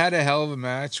actually had a hell of a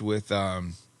match with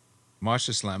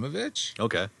Masha Slamovich.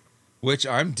 Okay. Which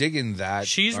I'm digging that.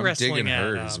 She's I'm wrestling digging at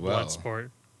her as well. Bloodsport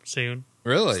soon.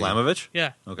 Really? Slamovich?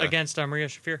 Yeah. Okay. Against Maria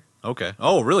Shafir. Okay.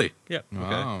 Oh, really? Yep.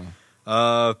 Wow.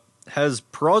 Has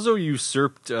Purrazzo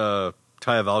usurped Taya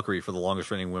Valkyrie for the longest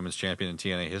reigning women's champion in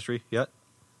TNA history yet?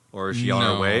 Or is she on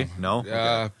her way? No?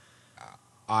 Okay.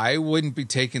 I wouldn't be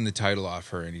taking the title off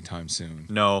her anytime soon.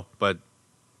 No, but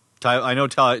I know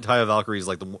Taya Valkyrie is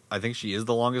I think she is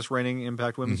the longest reigning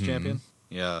Impact Women's champion.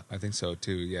 Yeah. I think so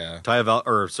too, yeah. Deonna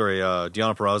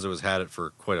Purrazzo has had it for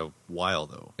quite a while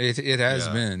though. It has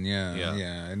been, yeah.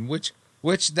 And which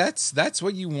that's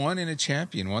what you want in a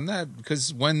champion. One that,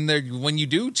 because when you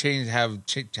do have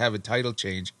a title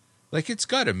change, like, it's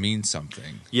got to mean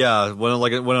something. Yeah, when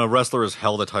a wrestler has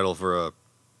held a title for a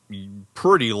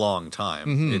pretty long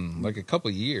time, like a couple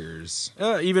years,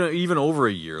 even over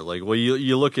a year. Like, well,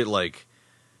 you look at like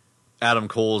Adam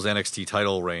Cole's NXT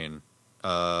title reign.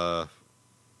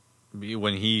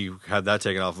 When he had that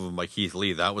taken off of him by Keith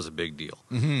Lee, that was a big deal.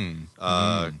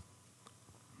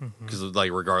 Because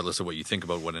like, regardless of what you think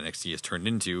about what NXT has turned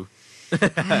into,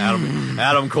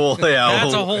 Adam Cole,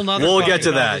 that's a whole nother. We'll get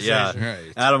to that. Yeah,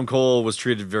 right. Adam Cole was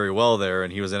treated very well there,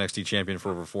 and he was NXT champion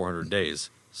for over 400 days.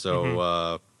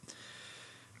 So,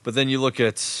 but then you look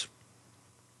at,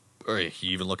 or you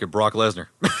even look at Brock Lesnar,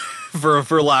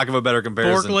 for lack of a better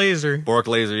comparison. Bork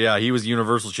Laser, yeah, he was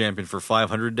Universal champion for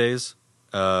 500 days.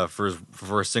 For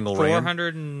a single reign,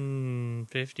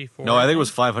 454. No, I think it was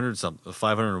 500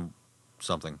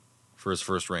 something for his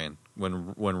first reign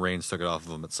when Reigns took it off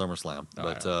of him at SummerSlam.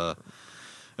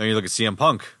 Then you look at CM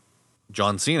Punk,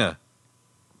 John Cena,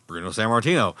 Bruno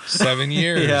Sammartino. 7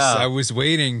 years. Yeah. I was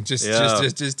waiting just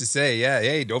to say,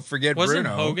 hey, don't forget Wasn't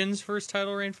Bruno. Hogan's first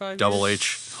title reign 5 years? Double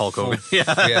H, Hulk Hogan.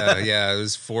 yeah, it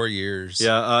was 4 years.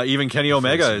 Yeah, even Kenny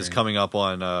Omega is coming up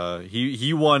on.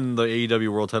 He won the AEW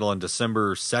World Title on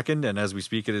December 2nd, and as we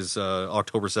speak, it is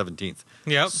October 17th.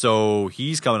 Yep. So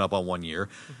he's coming up on 1 year.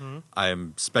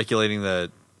 I'm speculating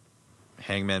that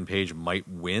Hangman Page might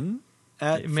win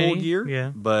at full gear.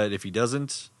 Yeah. But if he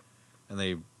doesn't, and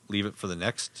they leave it for the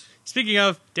next. Speaking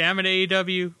of, damn it,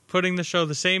 AEW, putting the show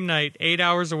the same night, 8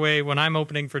 hours away when I'm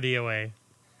opening for DOA.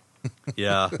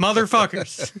 Yeah.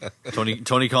 Motherfuckers.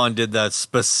 Tony Khan did that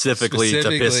specifically to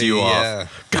piss you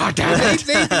off. God damn it.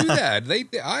 They do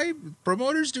that.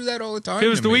 Promoters do that all the time. If it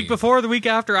was the week before or the week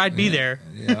after, I'd be there.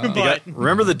 Yeah.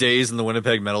 Remember the days in the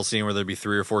Winnipeg metal scene where there'd be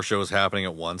 3 or 4 shows happening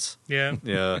at once? Yeah.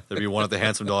 Yeah. There'd be one at the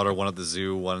Handsome Daughter, one at the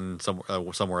zoo, one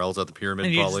somewhere else at the Pyramid,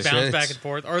 and you probably. just bounce back and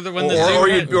forth. Or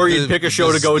you'd pick a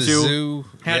show to go to. Zoo,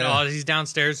 had Aussies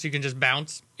downstairs so you can just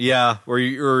bounce. Yeah,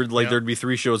 there'd be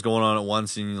 3 shows going on at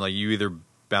once, and like you either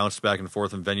bounced back and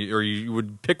forth in venue, or you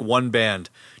would pick one band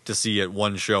to see at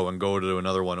one show and go to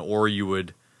another one, or you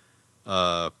would,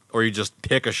 or you just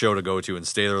pick a show to go to and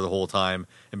stay there the whole time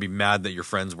and be mad that your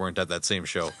friends weren't at that same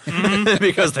show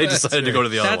because they decided to go to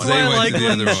the other That's one. why I like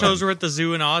when the shows were at the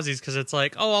zoo and Aussies, because it's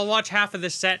like, oh, I'll watch half of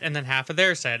this set and then half of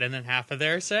their set and then half of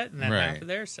their set and then half of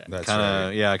their set. That's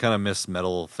I kind of miss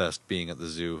Metal Fest being at the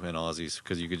zoo and Aussies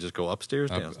because you could just go upstairs,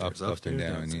 downstairs, up and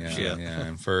down. downstairs. Yeah.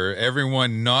 And for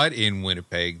everyone not in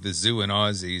Winnipeg, the Zoo and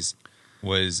Aussies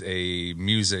was a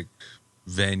music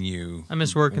venue. I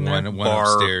miss working there. One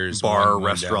upstairs, one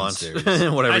restaurant,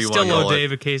 downstairs. whatever you want to call it. I still owe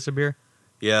Dave a case of beer.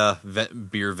 Yeah,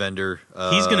 beer vendor.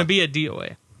 He's going to be at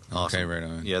DOA. Awesome. Okay, right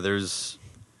on.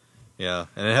 Yeah,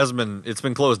 and it's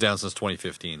been closed down since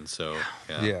 2015. So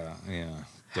yeah.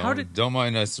 How Don't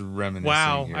mind us reminiscing.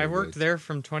 Wow, here, I worked there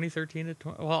from 2013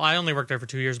 to well, I only worked there for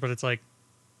 2 years, but it's like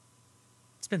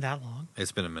been that long.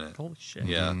 It's been a minute. Holy shit.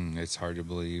 Yeah. It's hard to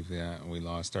believe. Yeah, we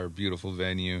lost our beautiful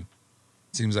venue.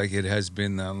 Seems like it has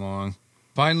been that long.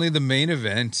 Finally, the main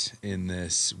event in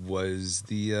this was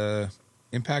the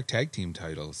Impact Tag Team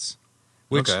titles.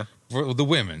 Which, for the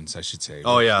women's, I should say.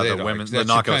 Oh, yeah, the women's, the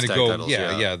Knockouts tag titles.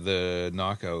 Yeah, the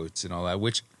Knockouts and all that,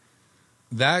 which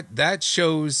that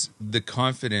shows the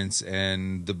confidence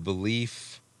and the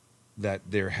belief that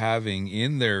they're having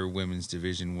in their women's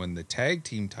division when the tag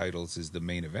team titles is the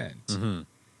main event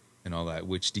and all that,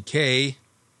 which Decay,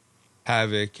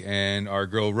 Havoc, and our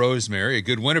girl Rosemary, a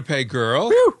good Winnipeg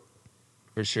girl,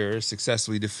 for sure,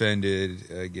 successfully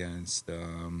defended against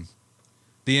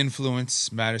the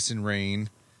Influence, Madison Rayne,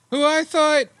 who I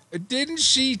thought, didn't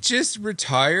she just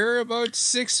retire about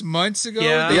 6 months ago?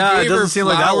 Yeah. They Yeah, it gave doesn't her seem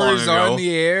like that long flowers ago. on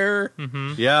the air.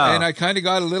 Yeah. And I kind of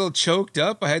got a little choked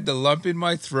up. I had the lump in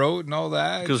my throat and all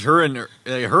that. Because her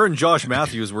and Josh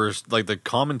Matthews were like the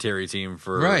commentary team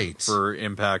for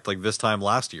Impact like this time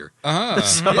last year. Yeah,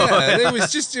 it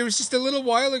was just a little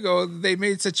while ago they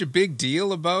made such a big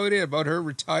deal about it, about her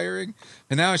retiring,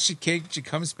 and now she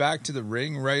comes back to the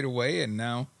ring right away, and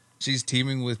now she's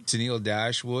teaming with Tennille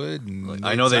Dashwood. And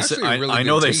I know they say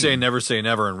team. say never say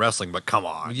never in wrestling, but come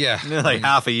on, Yeah, like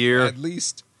half a year. At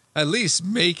least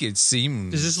make it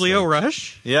seem. Is this Leo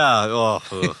Rush? Yeah, ugh,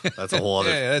 that's a whole other.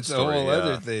 Yeah, that's story, a whole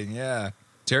other thing. Yeah,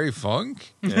 Terry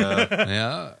Funk.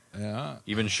 Yeah, Yeah.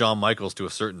 even Shawn Michaels to a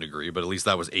certain degree, but at least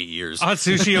that was 8 years.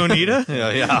 Atsushi Onita?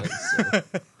 Yeah.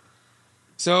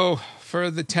 So for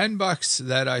the $10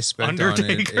 that I spent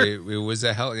Undertaker? on it was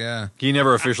a hell. Yeah. He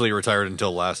never officially retired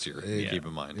until last year. Keep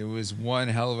in mind. It was one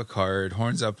hell of a card.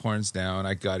 Horns up, horns down.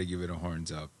 I got to give it a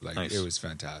horns up. Like Nice. It was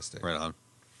fantastic. Right on.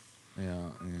 Yeah.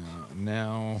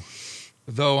 Now,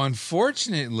 though,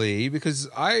 unfortunately, because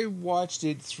I watched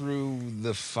it through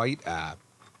the Fight app.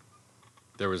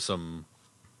 There was some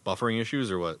buffering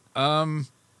issues or what?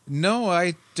 No,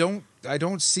 I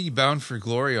don't see Bound for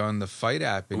Glory on the Fight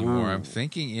app anymore. Ooh. I'm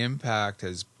thinking Impact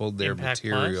has pulled their Impact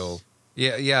material.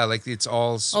 Plus? Yeah, like it's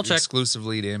all I'll check.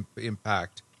 exclusively to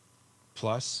Impact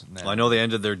Plus. now. I know they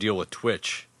ended their deal with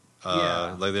Twitch.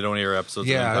 Yeah. Like they don't air episodes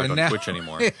Yeah, of Impact and on now- Twitch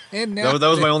anymore. And now That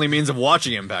was my only means of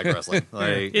watching Impact Wrestling.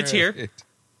 Like, It's here.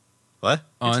 what? It's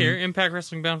on, here. Impact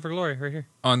Wrestling Bound for Glory, right here.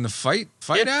 on the Fight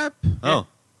app. Oh,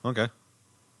 okay.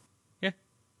 Yeah.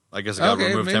 I guess it got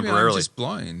removed maybe temporarily. I'm just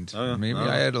blind. Oh, yeah. Maybe Oh.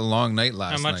 I had a long night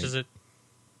last How night. much is it?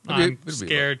 It'll be- I'm it'll be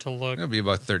scared to look. It'll be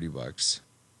about $30.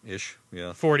 Ish,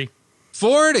 yeah. 40.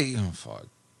 40. Oh fuck.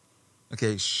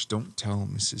 Okay, don't tell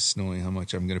Mrs. Snowy how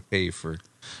much I'm going to pay for.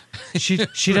 She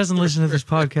doesn't listen to this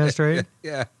podcast, right?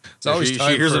 Yeah, it's always She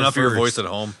time hears for enough of your first. voice at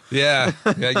home. Yeah,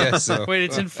 I guess so. Wait,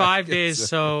 it's in 5 I guess days,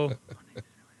 so.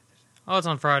 Oh, it's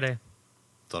on Friday.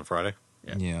 It's on Friday.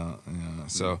 Yeah.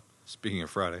 So Speaking of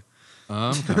Friday.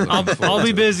 I'm kind of looking forward I'll be to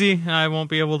it. busy. I won't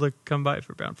be able to come by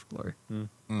for Bound for Glory.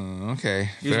 Okay,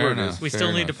 Here's fair what it is. enough. We fair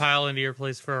still need enough. to pile into your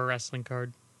place for a wrestling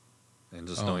card.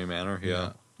 Into Snowy Manor,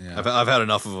 yeah. Yeah. I've had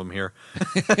enough of them here.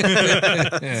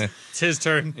 It's his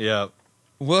turn. Yeah.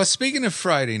 Well, speaking of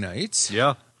Friday nights,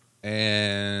 Yeah.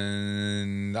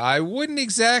 and I wouldn't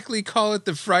exactly call it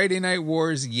the Friday Night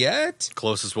Wars yet,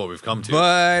 Closest what we've come to.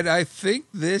 but I think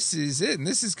this is it, and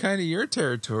this is kind of your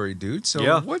territory, dude. So,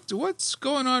 Yeah. what's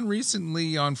going on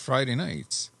recently on Friday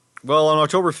nights? Well, on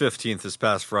October 15th, this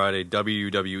past Friday,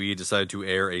 WWE decided to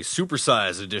air a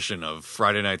supersized edition of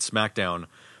Friday Night SmackDown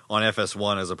on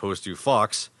FS1 as opposed to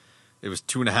Fox. It was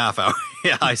 2.5 hours.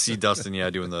 Yeah, I see Dustin,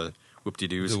 doing the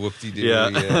whoop-de-doos. The whoop-de-doo, Yeah.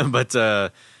 yeah. But,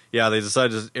 they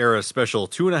decided to air a special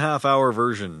 2.5 hour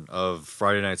version of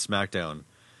Friday Night SmackDown,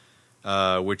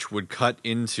 which would cut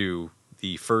into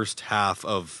the first half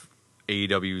of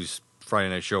AEW's Friday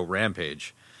Night show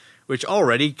Rampage, which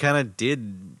already kind of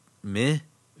did meh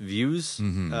views.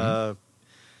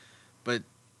 But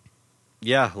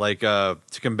yeah, to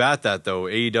combat that though,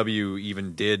 AEW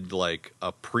even did like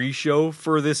a pre-show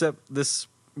for this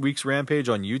week's Rampage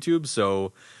on YouTube.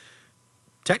 So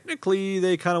technically,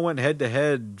 they kind of went head to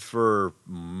head for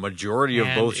majority of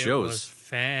both shows. It was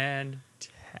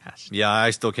fantastic. Yeah, I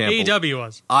still can't. AEW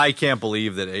was. I can't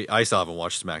believe that. I still haven't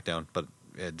watched SmackDown, but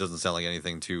it doesn't sound like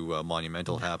anything too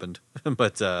monumental happened.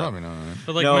 But Probably not.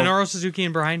 But like No. Minoru Suzuki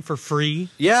and Brian for free.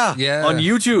 yeah, on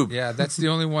YouTube. Yeah, that's the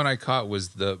only one I caught was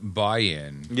the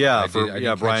buy-in. Yeah, I did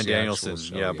catch Bryan the actual Danielson.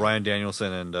 show, Bryan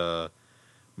Danielson and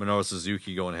Minoru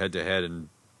Suzuki going head to head, and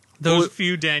Those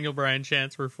few Daniel Bryan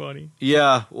chants were funny.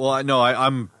 yeah. Well,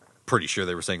 I'm pretty sure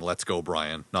they were saying "Let's go,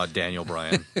 Bryan," not Daniel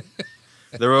Bryan.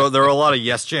 There were a lot of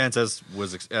yes chants as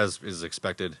is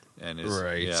expected, and is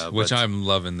Right, Yeah, which but- I'm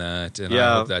loving that, and I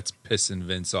Yeah. hope that's pissing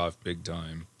Vince off big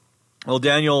time. Well,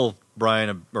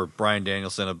 Brian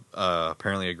Danielson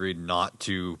apparently agreed not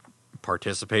to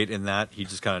participate in that. He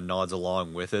just kind of nods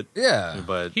along with it. Yeah.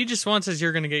 But He just wants us,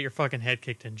 you're going to get your fucking head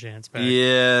kicked in chance back.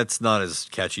 yeah, it's not as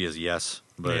catchy as yes,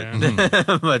 but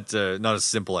Yeah. but not as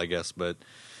simple, I guess. But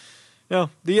the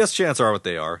yes chants are what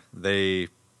they are. They,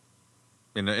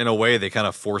 in a way, they kind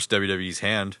of forced WWE's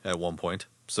hand at one point,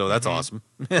 so that's awesome.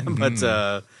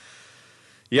 But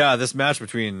yeah, this match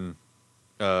between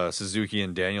Suzuki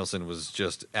and Danielson was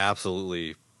just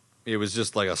absolutely. It was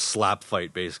just like a slap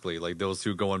fight, basically. Like those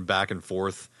two going back and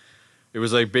forth. It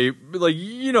was like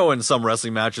in some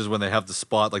wrestling matches when they have the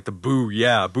spot, like the boo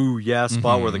yeah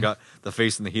spot where the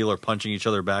face and the heel are punching each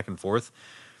other back and forth.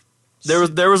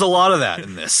 There was a lot of that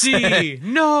in this. See,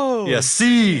 no. Yeah,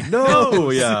 see,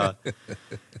 no, yeah,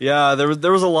 yeah.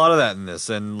 There was a lot of that in this,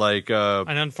 and like,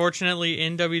 And unfortunately,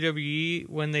 in WWE,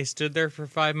 when they stood there for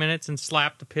 5 minutes and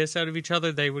slapped the piss out of each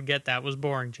other, they would get that was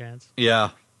boring chance. yeah,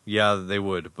 they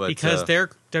would, but Because their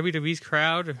WWE's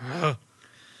crowd.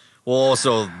 well,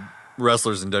 also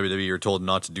wrestlers in WWE are told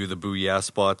not to do the booyah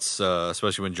spots,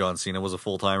 especially when John Cena was a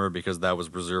full timer, because that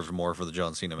was reserved more for the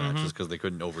John Cena matches because they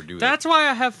couldn't overdo That's why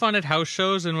I have fun at house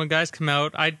shows, and when guys come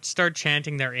out, I start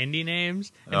chanting their indie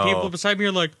names, and Oh. people beside me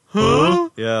are like, huh?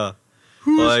 it. Yeah,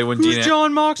 Who's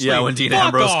John Moxley? Yeah, when Dean Fuck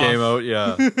Ambrose off. came out.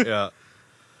 Yeah, yeah,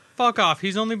 Fuck off.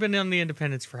 He's only been on the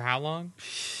independents for how long?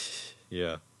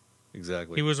 yeah,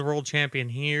 exactly. He was a world champion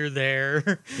here,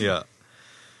 there. Yeah.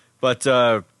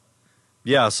 But,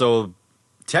 yeah, so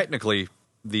technically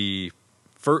the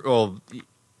first,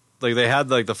 they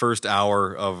had like the first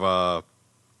hour of,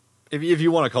 if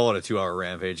you want to call it a 2-hour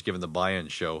Rampage, given the buy-in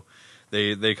show,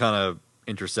 they kind of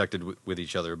intersected with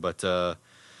each other. But,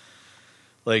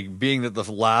 like being that the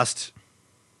last,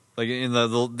 like in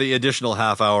the additional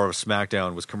half hour of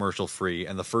SmackDown was commercial free,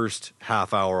 and the first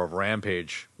half hour of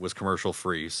Rampage was commercial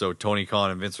free. So Tony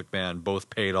Khan and Vince McMahon both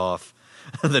paid off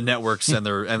the networks and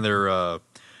their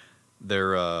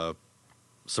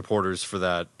supporters for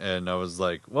that. And I was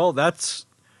like, well, this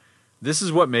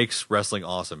is what makes wrestling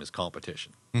awesome, is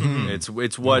competition.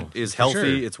 It's what is healthy.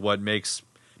 sure. It's what makes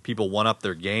people one up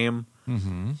their game.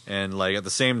 And like at the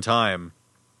same time,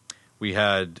 we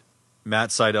had Matt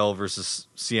Sydal versus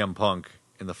CM Punk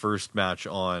in the first match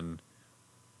on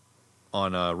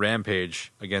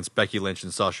Rampage against Becky Lynch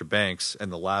and Sasha Banks,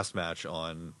 and the last match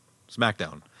on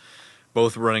SmackDown.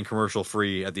 Both running commercial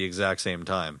free at the exact same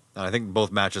time. And I think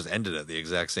both matches ended at the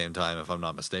exact same time, if I'm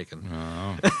not mistaken.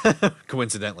 Oh.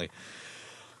 Coincidentally.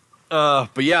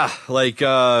 But yeah, like,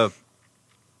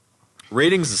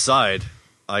 ratings aside,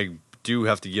 I do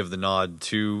have to give the nod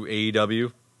to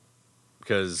AEW,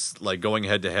 because like going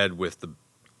head to head with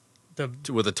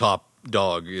the top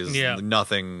dog is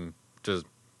nothing to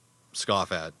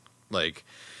scoff at. Like,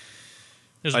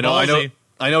 I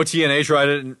know TNA tried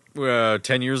it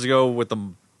 10 years ago with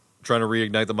them trying to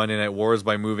reignite the Monday Night Wars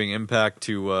by moving Impact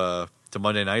to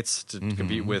Monday nights to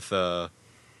compete with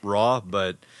Raw,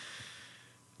 but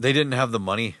they didn't have the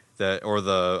money or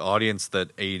the audience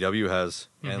that AEW has.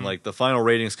 And like the final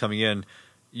ratings coming in,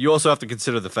 you also have to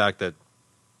consider the fact that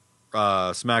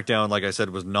SmackDown, like I said,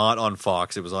 was not on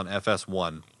Fox. It was on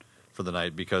FS1 for the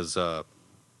night because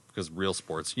Real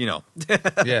Sports, Yeah,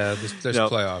 there's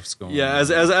playoffs going on. Yeah,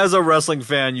 as a wrestling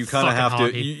fan, you kind of Fucking have to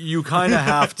hockey. you kind of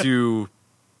have to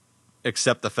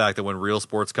accept the fact that when Real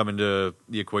Sports come into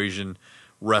the equation,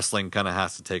 wrestling kind of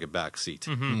has to take a back seat.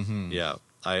 Yeah,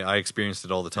 I experienced it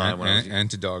all the time when I was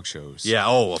and to dog shows. yeah.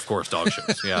 Oh, of course, dog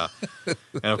shows. Yeah, and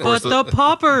of course But the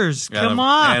poppers, come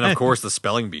on. and of course the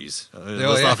spelling bees.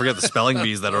 Let's not forget the spelling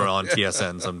bees that are on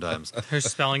TSN sometimes. There's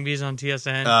spelling bees on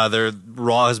TSN. Their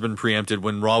Raw has been preempted.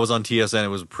 When Raw was on TSN, it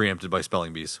was preempted by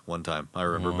spelling bees one time. I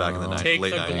remember back in the Take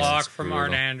late the 90s. Glock from brutal.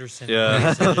 Arn Anderson.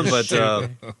 Yeah, but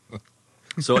Shoot.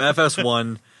 so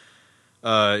FS1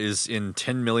 is in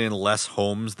 10 million less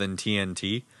homes than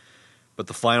TNT, but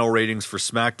the final ratings for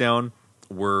SmackDown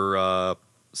were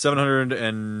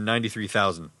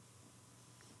 793,000,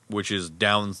 which is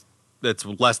down. That's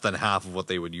less than half of what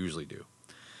they would usually do.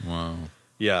 Wow.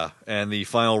 Yeah, and the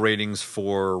final ratings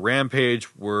for Rampage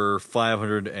were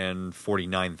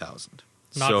 549,000.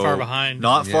 Not far behind.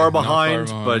 Not Yeah, far not far behind,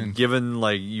 but behind. given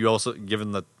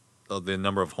the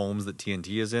number of homes that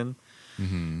TNT is in,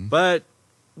 but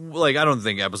like I don't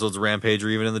think episodes of Rampage are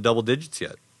even in the double digits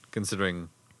yet, considering.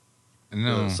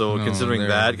 No. Considering they're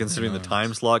that, considering the not.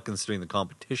 time slot, considering the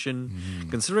competition,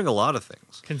 considering a lot of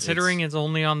things. Considering it's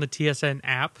only on the TSN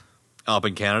app. Up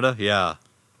in Canada, yeah.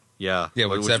 Yeah,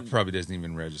 Which- that probably doesn't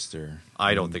even register.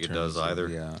 I don't in think it terms does of- either.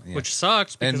 Yeah. Which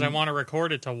sucks because And- I want to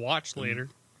record it to watch later.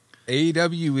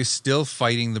 AEW is still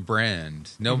fighting the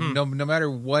brand. No matter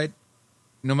what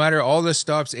no matter all the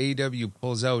stops AEW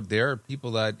pulls out, there are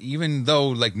people that, even though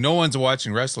like no one's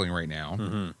watching wrestling right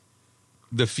now,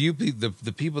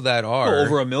 the people that are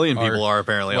over 1 million people are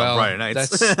apparently on Friday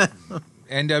nights. That's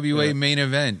NWA main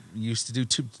event used to do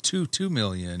 2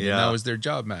 million. And that was their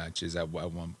job matches at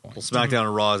one point. Well, SmackDown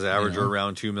and Raw's average are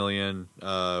around 2 million.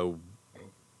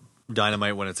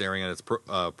 Dynamite, when it's airing at its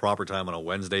proper time on a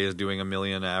Wednesday, is doing 1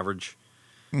 million average.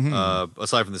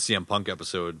 Aside from the CM Punk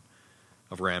episode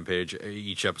of Rampage,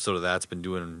 each episode of that's been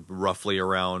doing roughly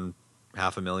around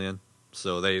 500,000.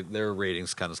 So their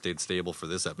ratings kind of stayed stable for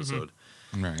this episode.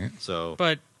 Right. So,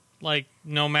 but like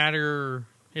no matter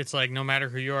who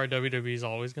you are, WWE is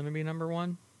always going to be number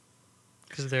one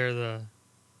because they're the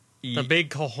big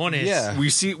cojones. Yeah, we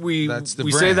say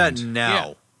that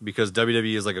now because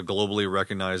WWE is like a globally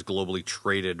recognized, globally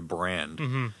traded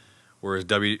brand, whereas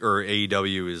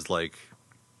AEW is like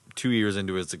 2 years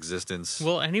into its existence.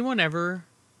 Will anyone ever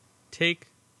take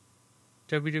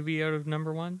WWE out of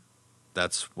number one?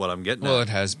 That's what I'm getting Well, at.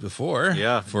 it has before.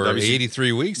 Yeah. For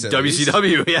 83 weeks at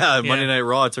WCW, least. yeah. Monday Night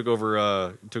Raw took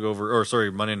over,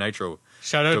 Monday Nitro.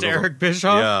 Shout out to Eric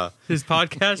Bischoff. Yeah. His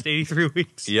podcast, 83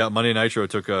 Weeks. Yeah, Monday Nitro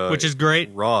took which is great.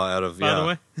 Raw out of, by the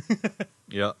way.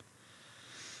 Yeah.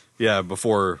 Yeah,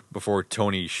 before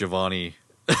Tony Schiavone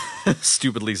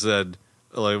stupidly said,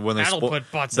 like, when they That'll put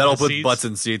butts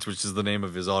in seats, which is the name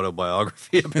of his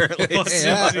autobiography, apparently. I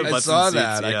saw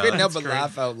that. I couldn't help but great.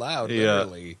 laugh out loud,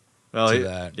 literally.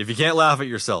 Well, if you can't laugh at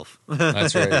yourself.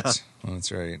 That's right.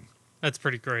 That's right. That's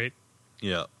pretty great.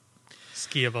 Yeah.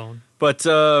 Ski a bone. But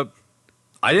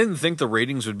I didn't think the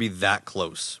ratings would be that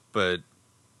close, but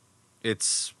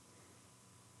it's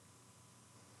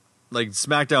like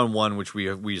SmackDown won, which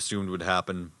we assumed would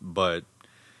happen, but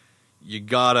you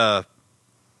gotta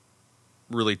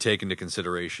really take into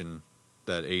consideration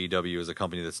that AEW is a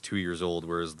company that's 2 years old,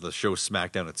 whereas the show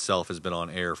SmackDown itself has been on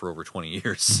air for over 20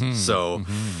 years. So,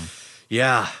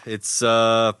 yeah, it's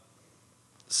I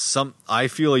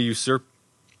feel a usurp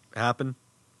happening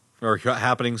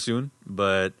soon,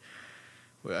 but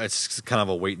it's kind of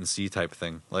a wait and see type of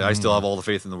thing. Like I still have all the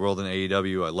faith in the world in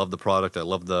AEW. I love the product. I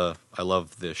love the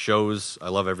shows. I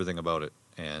love everything about it,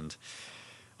 and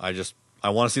I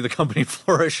want to see the company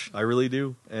flourish. I really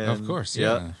do. And of course,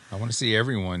 yeah. I want to see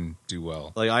everyone do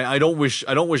well. Like I don't wish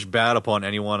bad upon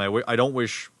anyone. I don't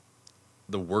wish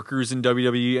the workers in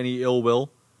WWE any ill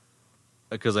will,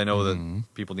 because I know that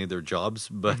people need their jobs.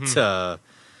 But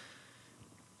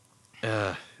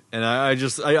and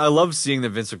I love seeing that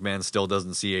Vince McMahon still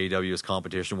doesn't see AEW as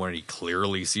competition when he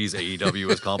clearly sees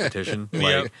AEW as competition.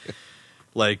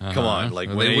 Like, come on! Like,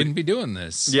 well, when they wouldn't be doing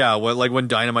this. Yeah, like when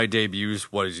Dynamite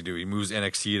debuts, what does he do? He moves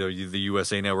NXT to the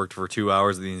USA Network for 2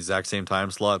 hours at the exact same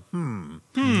time slot.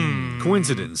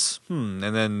 Coincidence. And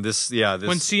then this.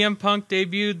 When CM Punk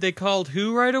debuted, they called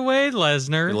who right away?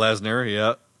 Lesnar,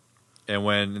 yeah. And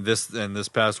when this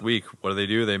past week, what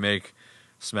do? They make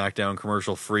SmackDown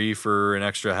commercial free for an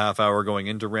extra half hour going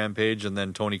into Rampage, and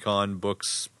then Tony Khan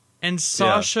books. And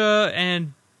Sasha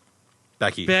and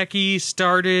Becky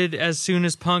started as soon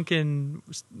as Punk and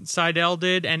Sydal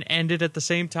did and ended at the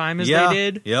same time as they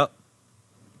did. Yep.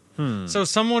 So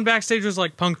someone backstage was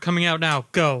like, Punk coming out now,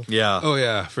 go. Yeah. Oh,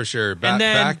 yeah, for sure.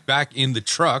 Back in the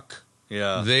truck,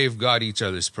 they've got each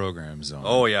other's programs on.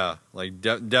 Oh, yeah. Like,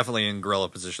 definitely in gorilla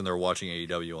position, they're watching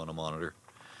AEW on a monitor.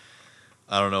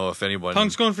 I don't know if anyone...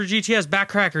 Punk's going for GTS,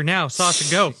 backcracker now, Sasha,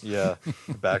 go. Yeah.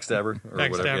 Backstabber. Or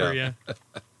Backstabber, whatever. yeah.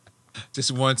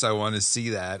 Just once I want to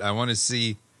see that. I want to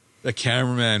see the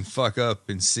cameraman fuck up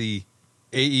and see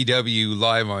AEW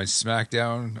live on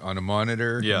SmackDown on a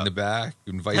monitor in the back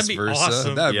and vice versa.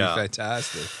 Awesome. That'd be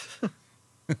fantastic.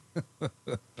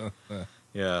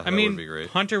 Yeah, that would be great.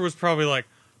 Hunter was probably like,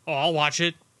 oh, I'll watch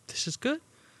it. This is good.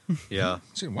 Yeah.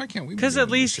 Why can't we? Because at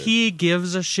least he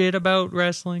gives a shit about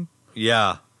wrestling.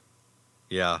 Yeah.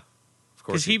 Yeah. Of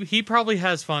course. Because he probably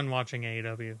has fun watching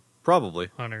AEW. Probably.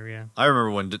 Hunter, yeah. I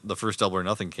remember when the first Double or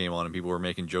Nothing came on and people were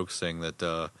making jokes saying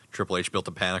that Triple H built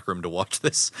a panic room to watch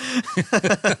this.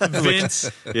 Vince.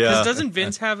 Yeah. Because doesn't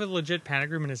Vince have a legit panic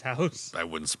room in his house?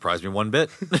 That wouldn't surprise me one bit.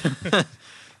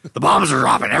 The bombs are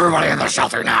dropping. Everybody in the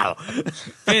shelter now.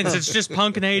 Vince, it's just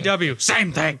Punk and AEW.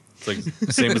 Same thing. It's like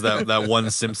same as that one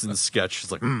Simpsons sketch.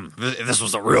 It's like, if this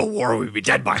was a real war, we'd be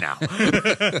dead by now.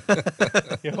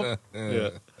 Yeah.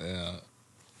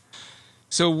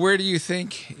 So where do you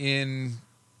think in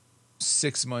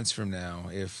 6 months from now,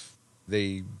 if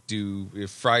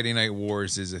Friday Night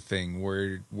Wars is a thing,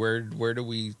 where do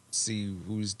we see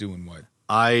who's doing what?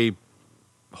 I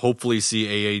hopefully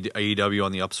see AEW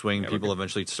on the upswing. People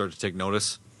eventually start to take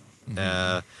notice.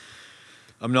 I'm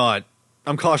not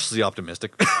I'm cautiously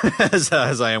optimistic, as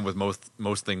I am with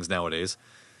most things nowadays.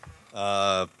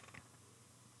 But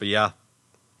yeah,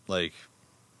 like,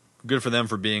 good for them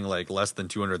for being like less than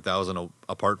 200,000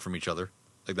 apart from each other.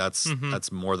 Like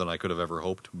that's more than I could have ever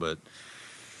hoped. But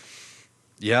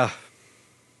yeah,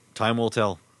 time will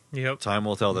tell. Yep. Time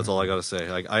will tell. That's all I got to say.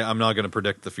 I'm not going to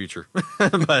predict the future,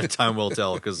 but time will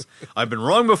tell, because I've been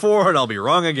wrong before and I'll be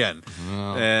wrong again.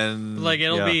 And like,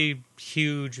 it'll be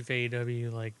huge if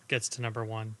AEW like gets to number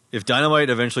 1. If Dynamite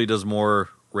eventually does more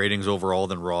ratings overall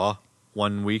than Raw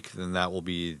one week, then that will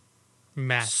be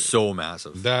massive. so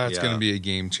massive. That's going to be a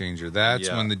game changer. That's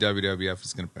when the WWF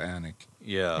is going to panic.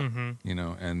 Yeah. You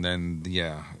know, and then,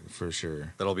 for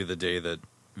sure. That'll be the day that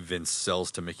Vince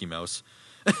sells to Mickey Mouse.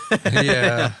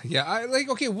 Yeah. I like,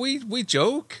 okay, we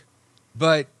joke,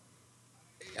 but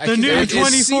the new I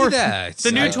can see that.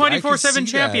 The new 24/7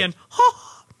 champion.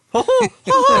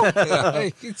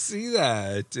 I can see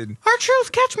that. And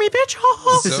R-Truth, catch me,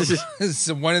 bitch.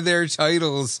 so one of their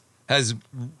titles has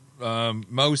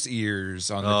mouse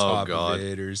ears on the top of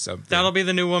it or something. That'll be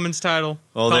the new woman's title.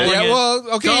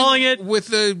 Oh, Calling it with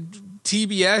the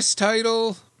TBS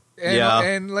title.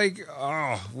 And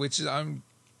which I'm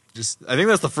just. I think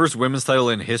that's the first women's title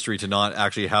in history to not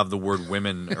actually have the word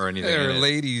women or anything. Or in it.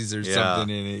 ladies or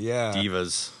something in it. Yeah.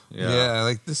 Divas. Yeah,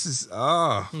 like this is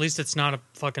At least it's not a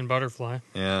fucking butterfly.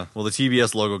 Yeah. Well, the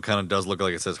TBS logo kind of does look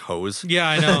like it says hose. Yeah,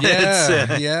 I know.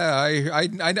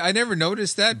 I never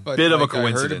noticed that, but bit of a I heard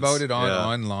coincidence. about it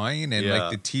online, and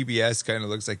like the TBS kind of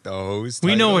looks like the hose.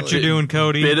 We know what you're doing,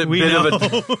 Cody. Bit of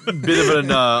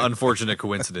an unfortunate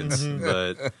coincidence,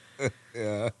 but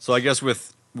So I guess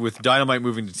with Dynamite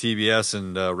moving to TBS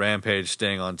and Rampage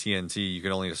staying on TNT, you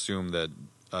can only assume that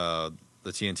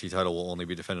the TNT title will only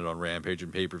be defended on Rampage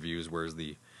and pay-per-views, whereas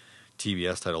the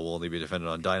TBS title will only be defended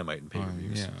on Dynamite and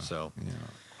pay-per-views. So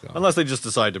unless they just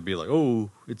decide to be like,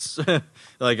 oh, it's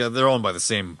like they're owned by the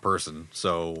same person.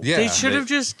 So they should have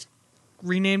just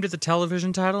renamed it the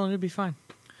television title and it'd be fine.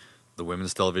 The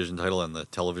women's television title and the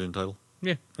television title.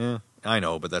 Yeah, I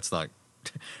know, but that's not.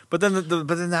 But then,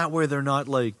 that way they're not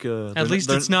like. At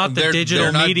least it's not the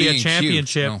digital media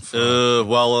championship.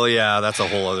 Well, yeah, that's a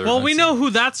whole other. Well, we know who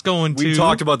that's going to. We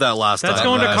talked about that last time. That's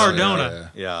going to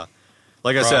Cardona. Yeah.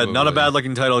 Like I said, not a bad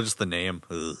looking title, just the name.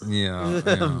 Yeah.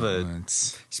 But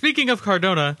speaking of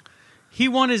Cardona, he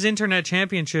won his internet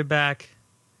championship back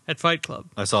at Fight Club.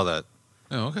 I saw that.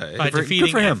 Oh, okay. By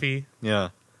defeating Effie. Yeah.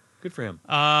 Good for him.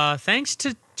 Thanks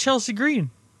to Chelsea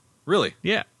Green. Really?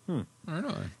 Yeah. Right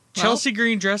on. Chelsea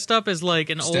Green dressed up as like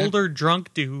an older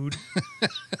drunk dude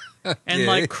and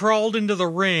like crawled into the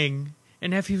ring,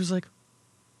 and Effie was like,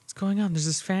 what's going on? There's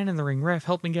this fan in the ring. Ref,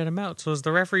 help me get him out. So as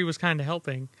the referee was kind of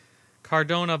helping,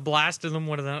 Cardona blasted him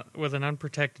with an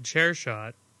unprotected chair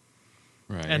shot.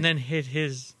 Right. And then hit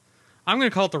his, I'm going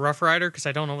to call it the Rough Rider because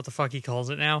I don't know what the fuck he calls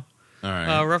it now. All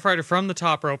right. Rough Rider from the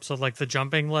top rope, so like the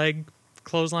jumping leg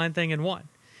clothesline thing, and won.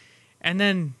 And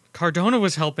then Cardona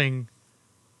was helping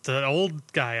the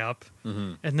old guy up,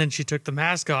 and then she took the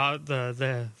mask off,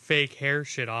 the fake hair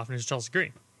shit off, and it's Chelsea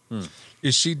Green.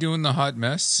 Is she doing the hot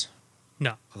mess?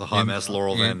 No. The hot mess,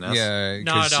 Laurel Van Ness? Yeah.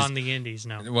 Not on the indies,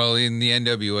 no. Well, in the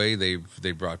NWA,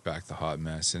 they brought back the hot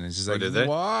mess, and it's just like, did they?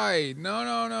 Why?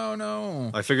 No.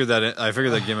 I figured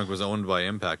that gimmick was owned by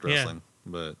Impact Wrestling,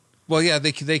 but... Well, yeah,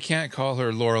 they can't call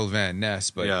her Laurel Van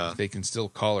Ness, but they can still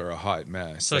call her a hot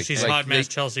mess. So she's hot mess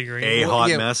Chelsea Green. A hot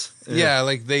mess? Yeah,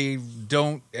 like they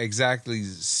don't exactly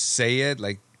say it.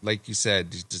 Like you said,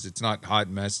 it's not hot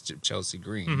mess Chelsea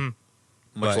Green.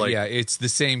 But it's the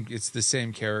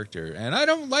same character, and I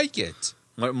don't like it.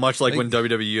 Much like when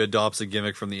WWE adopts a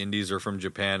gimmick from the indies or from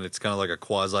Japan, it's kind of like a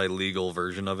quasi-legal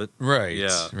version of it. Right.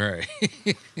 Yeah. Right.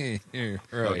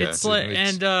 Right. It's like,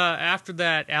 and after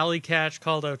that, Alley Catch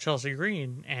called out Chelsea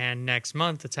Green, and next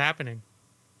month it's happening.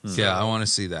 Yeah, I want to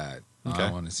see that. Okay.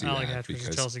 I want to see Alley that Catch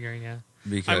versus Chelsea Green. Yeah.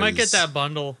 Because I might get that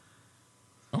bundle.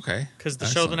 Okay. Because the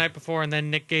show the night before, and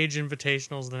then Nick Gage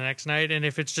Invitationals the next night, and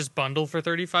if it's just bundled for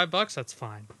 $35, that's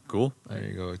fine. Cool. There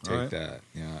you go. Take that.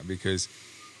 Yeah, because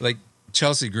like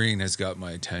Chelsea Green has got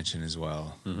my attention as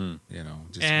well. You know,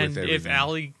 just and with everything. if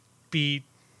Allie beat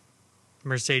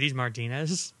Mercedes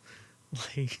Martinez,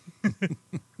 like,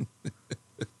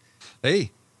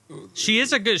 hey, she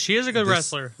is a good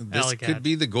wrestler. This Alley could Catch.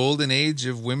 be the golden age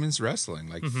of women's wrestling,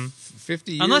 like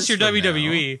 50 years. Unless you're from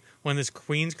WWE, now. when this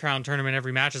Queen's Crown tournament,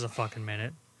 every match is a fucking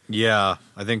minute. Yeah,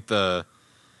 I think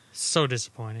So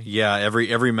disappointing. Yeah,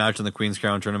 every match in the Queen's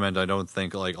Crown tournament, I don't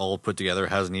think like all put together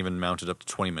hasn't even mounted up to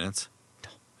 20 minutes.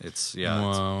 It's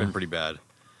been pretty bad.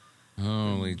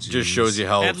 Holy jeez. Just shows you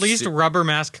how At least Rubber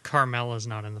Mask Carmella's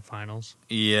not in the finals.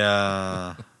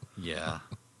 Yeah.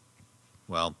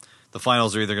 well, the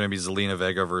finals are either going to be Zelina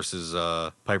Vega versus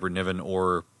Piper Niven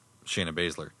or Shayna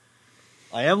Baszler.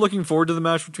 I am looking forward to the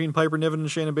match between Piper Niven and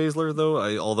Shayna Baszler, though.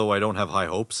 Although I don't have high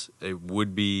hopes, it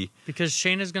would be because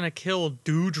Shayna's gonna kill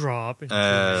Doudrop.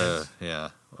 Yeah.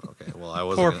 Okay. Well, I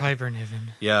was poor Piper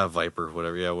Niven. Yeah, Viper,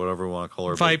 whatever. Yeah, whatever we want to call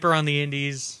her. Viper on the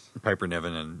Indies. Piper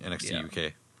Niven and NXT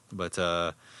UK. But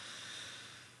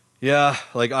yeah,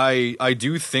 like I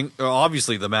do think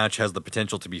obviously the match has the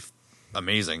potential to be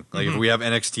amazing. Like if we have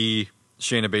NXT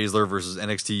Shayna Baszler versus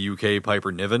NXT UK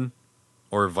Piper Niven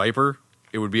or Viper,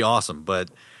 it would be awesome, but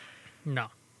no.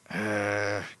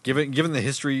 Given the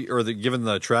history or given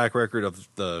the track record of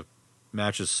the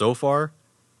matches so far,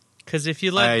 because if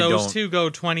you let those two go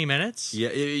 20 minutes,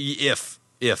 if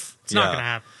it's not gonna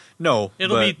happen. No,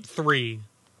 it'll be 3.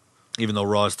 Even though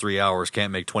Raw's 3 hours,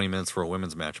 can't make 20 minutes for a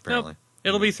women's match. Apparently, nope.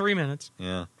 It'll be 3 minutes.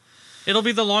 Yeah, it'll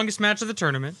be the longest match of the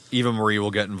tournament. Eva Marie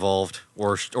will get involved,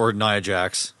 or Nia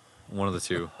Jax, one of the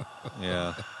two.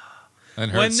 Yeah,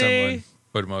 and hurt someone.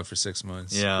 Put him out for 6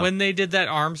 months. Yeah. When they did that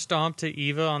arm stomp to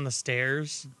Eva on the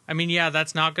stairs, I mean, yeah,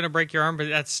 that's not going to break your arm, but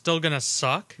that's still going to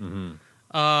suck. Mm-hmm.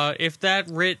 If that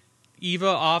writ Eva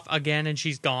off again and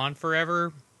she's gone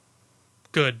forever,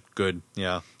 good. Good,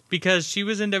 yeah. Because she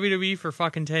was in WWE for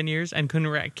fucking 10 years and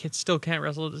still can't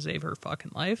wrestle to save her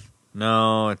fucking life.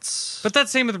 No, it's... But that's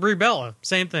same with Brie Bella.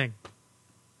 Same thing.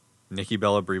 Nikki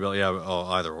Bella, Brie Bella, yeah,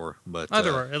 either or. But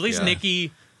either or. At least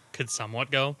Nikki could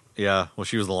somewhat go. Yeah, well,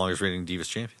 she was the longest reigning Divas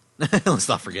champion. Let's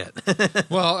not forget.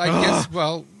 Well, I guess.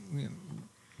 Well,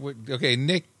 okay.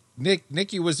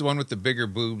 Nikki was the one with the bigger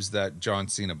boobs that John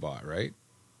Cena bought, right?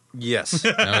 Yes.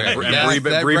 Okay. Brie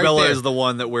right Bella there is the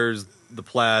one that wears the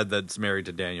plaid that's married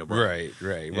to Daniel Bryan.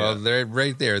 Right. Yeah. Well, they're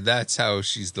right there. That's how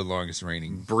she's the longest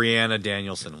reigning. Brianna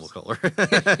Danielson, we'll call her.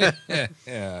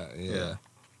 Yeah.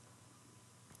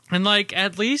 And like,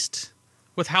 at least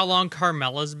with how long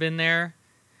Carmella's been there,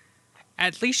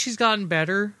 at least she's gotten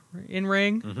better in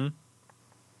ring. Mm-hmm.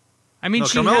 I mean,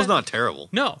 Carmella's not terrible.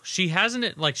 No, she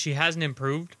hasn't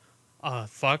improved a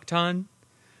fuck ton,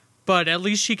 but at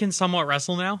least she can somewhat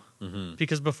wrestle now. Mm-hmm.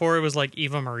 Because before it was like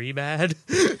Eva Marie bad.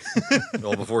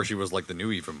 Well, before she was like the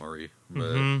new Eva Marie.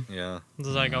 But yeah. It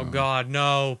was like, oh God,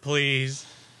 no, please.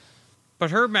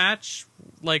 But her match,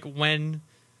 like when,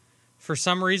 for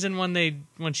some reason,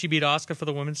 when she beat Asuka for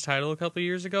the women's title a couple of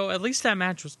years ago, at least that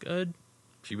match was good.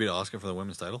 She beat Asuka for the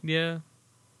women's title? Yeah.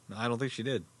 I don't think she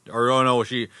did. She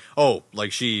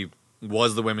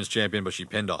was the women's champion, but she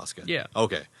pinned Asuka. Yeah.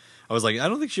 Okay. I was like, I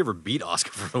don't think she ever beat Asuka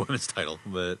for the women's title,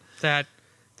 but that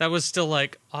was still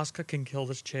like, Asuka can kill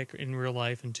this chick in real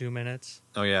life in 2 minutes.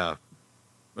 Oh yeah,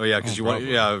 because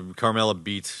Carmella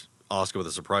beat Asuka with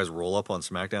a surprise roll up on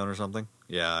SmackDown or something.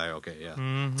 Yeah, okay, yeah.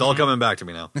 Mm-hmm. It's all coming back to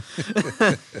me now.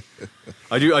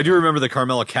 I do remember that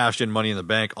Carmella cashed in Money in the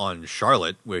Bank on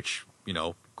Charlotte, which,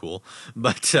 cool.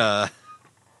 But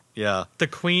yeah. The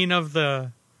queen of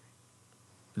the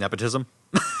nepotism.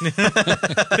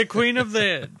 The queen of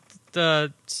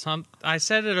I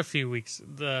said it a few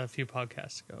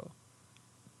podcasts ago.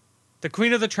 The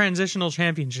queen of the transitional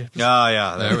championships. Oh,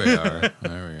 yeah. There we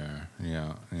are.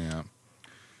 Yeah.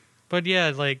 But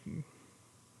yeah, like,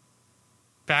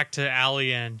 back to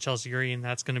Allie and Chelsea Green,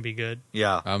 that's going to be good.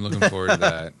 Yeah. I'm looking forward to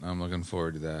that.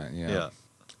 Yeah.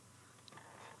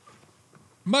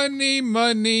 Money.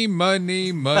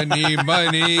 Everybody's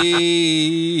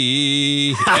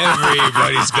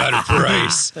got a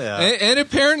price. Yeah. And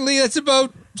apparently that's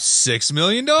about $6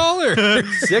 million.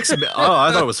 $6 million? Oh,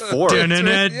 I thought it was 4.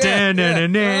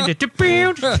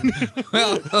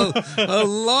 Well, a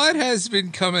lot has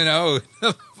been coming out.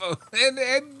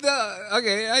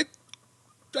 Okay, I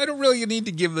don't really need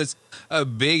to give this a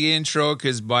big intro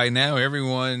because by now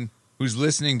everyone who's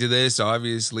listening to this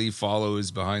obviously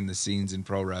follows behind the scenes in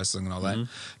pro wrestling and all that.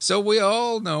 So we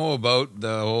all know about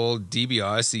the whole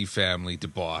DiBiase family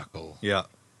debacle. Yeah.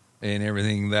 And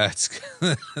everything that's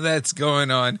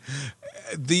going on.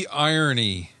 The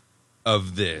irony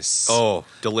of this. Oh,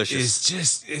 delicious.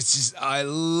 It's just I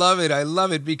love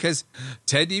it because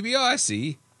Ted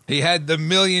DiBiase, he had the $1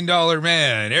 million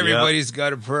man. Everybody's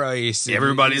got a price.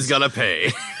 Everybody's got to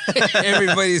pay.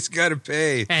 Everybody's got to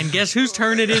pay. And guess whose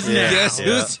turn it is now? Guess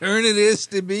whose turn it is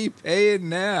to be paying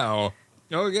now?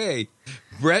 Okay.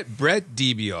 Brett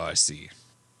DiBiase.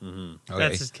 Mm-hmm. Okay.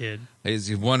 That's his kid.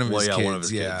 Is one of his kids. One of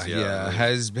his kids. Yeah.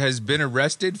 Has been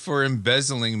arrested for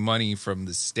embezzling money from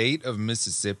the state of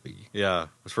Mississippi. Yeah. It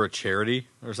was for a charity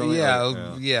or something.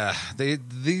 Yeah.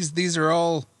 These are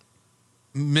all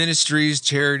ministries,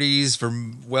 charities for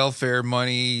welfare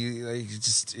money. Like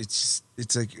it's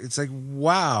like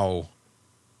wow.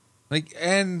 Like,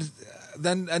 and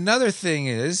then another thing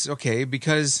is, okay,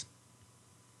 because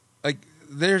like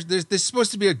there's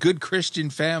supposed to be a good Christian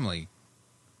family.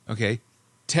 Okay.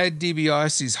 Ted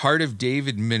DiBiase's Heart of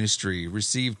David ministry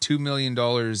received $2 million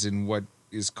in what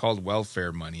is called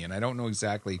welfare money. And I don't know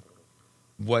exactly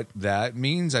what that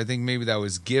means. I think maybe that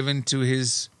was given to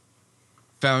his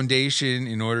foundation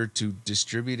in order to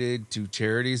distribute it to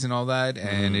charities and all that.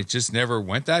 And it just never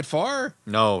went that far.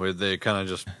 No, they kind of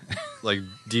just, like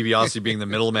DiBiase being the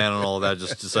middleman and all that,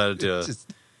 just decided to...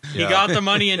 He got the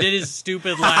money and did his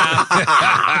stupid laugh.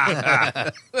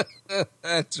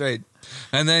 That's right.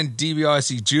 And then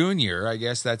DiBiase Jr., I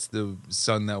guess that's the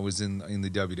son that was in the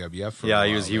WWF for a while,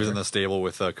 he was in the stable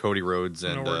with Cody Rhodes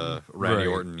and Randy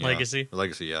Orton. Yeah.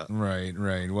 Legacy, yeah.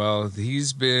 Right. Well,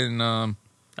 he's been that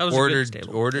was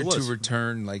ordered to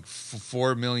return like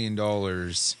 $4 million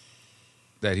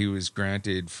that he was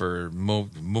granted for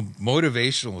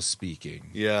motivational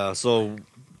speaking. Yeah, so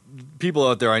people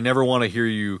out there, I never want to hear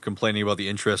you complaining about the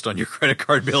interest on your credit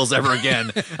card bills ever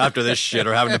again after this shit,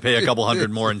 or having to pay a couple $100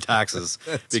 more in taxes.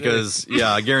 Because,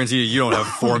 I guarantee you don't have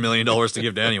 $4 million to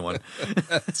give to anyone.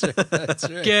 That's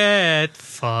right. Get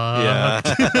fucked.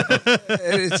 Yeah.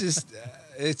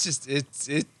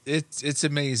 And it's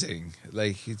amazing.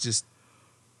 Like, it just,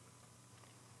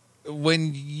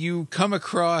 when you come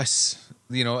across,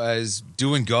 as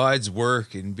doing God's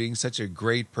work and being such a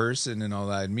great person and all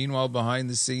that. Meanwhile, behind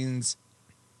the scenes,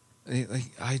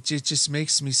 it just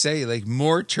makes me say, like,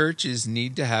 more churches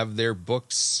need to have their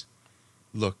books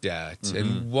looked at. Mm-hmm.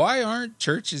 And why aren't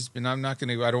churches? And I'm not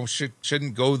going to.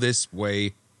 Shouldn't go this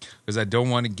way because I don't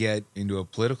want to get into a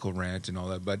political rant and all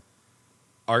that. But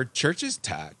are churches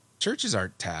taxed? Churches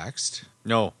aren't taxed.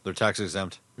 No, they're tax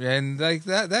exempt. And like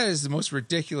that is the most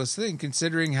ridiculous thing,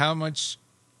 considering how much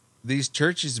these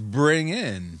churches bring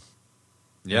in.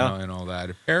 Yeah. And all that.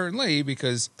 Apparently,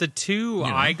 because the two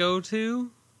I go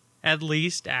to at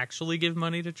least actually give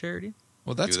money to charity.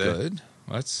 Well, that's good.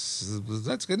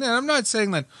 That's good. And I'm not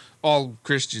saying that all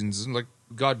Christians, like,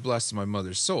 God bless my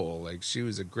mother's soul. Like, she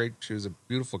was a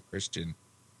beautiful Christian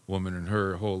woman in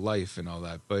her whole life and all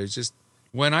that. But it's just,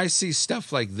 when I see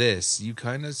stuff like this, you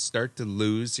kind of start to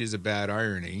lose, here's a bad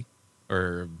irony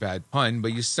or a bad pun,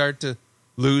 but you start to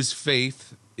lose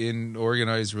faith in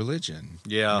organized religion.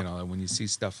 Yeah. When you see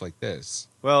stuff like this.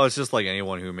 Well, it's just like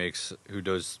anyone who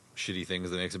does shitty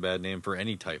things that makes a bad name for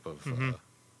any type of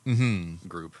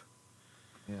group.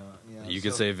 Yeah. You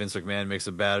could say Vince McMahon makes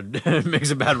a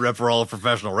bad rep for all of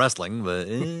professional wrestling, but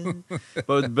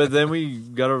then we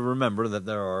got to remember that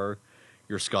there are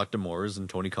your Scott D'Amores and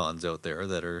Tony Khans out there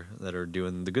that are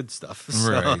doing the good stuff.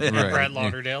 So, right. Brett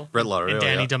Lauderdale. And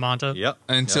Danny D'Amata. Yep.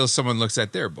 Until someone looks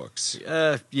at their books.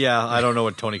 Yeah, I don't know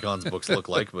what Tony Khan's books look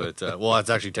like, but it's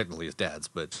actually technically his dad's,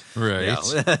 but right.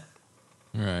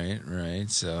 Yeah. Right.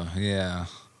 So, yeah.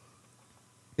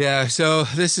 Yeah, so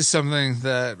this is something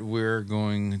that we're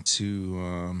going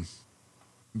to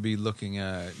be looking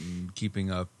at and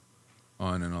keeping up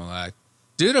on and all that.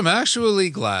 Dude, I'm actually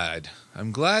glad.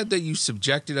 I'm glad that you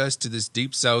subjected us to this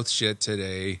Deep South shit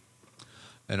today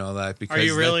and all that. Because are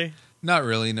you really? Not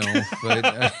really, no. But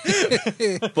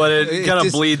it kind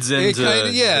of bleeds into...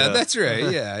 that's right.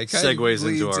 Yeah, it kind segues of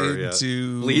into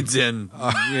our... Bleeds in.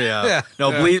 Yeah.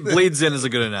 No, bleeds in is a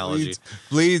good analogy.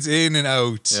 Bleeds in and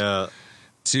out. Yeah.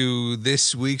 To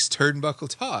this week's Turnbuckle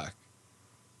Talk.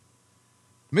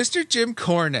 Mr. Jim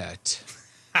Cornette.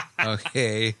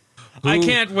 Okay. I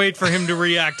can't wait for him to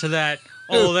react to that.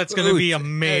 Oh, that's going to be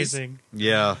amazing.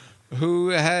 Yeah. Who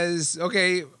has,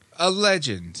 a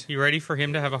legend. You ready for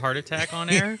him to have a heart attack on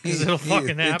air? Because it'll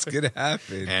fucking happen. It's going to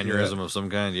happen. Aneurysm of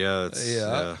some kind, yeah.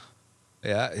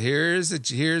 Yeah, here's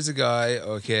a guy,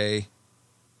 okay,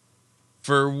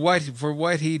 for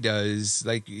what he does,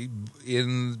 like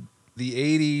in the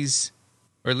 80s,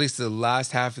 or at least the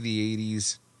last half of the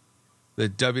 80s, the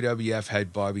WWF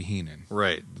had Bobby Heenan.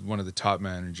 Right. One of the top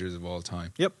managers of all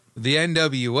time. Yep. The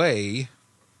NWA,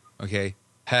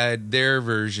 had their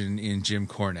version in Jim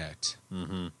Cornette.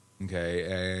 Mm-hmm. Okay,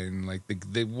 and like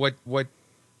what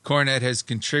Cornette has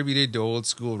contributed to old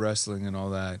school wrestling and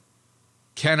all that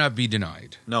cannot be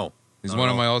denied. No. He's one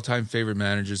of my all-time favorite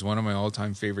managers, one of my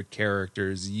all-time favorite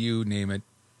characters, you name it.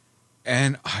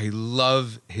 And I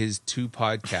love his two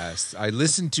podcasts. I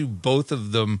listen to both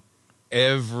of them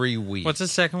every week. What's the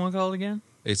second one called again?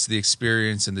 It's The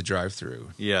Experience and The Drive-Thru.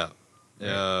 Yeah.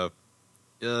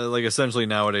 Like essentially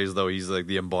nowadays, though, he's like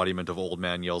the embodiment of old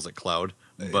man yells at cloud.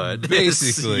 But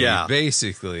basically, yeah.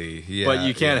 But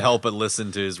you can't help but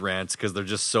listen to his rants because they're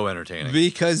just so entertaining.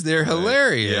 Because they're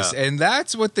hilarious. Yeah. And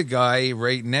that's what the guy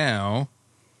right now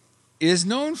is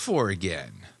known for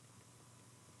again.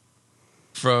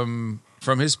 From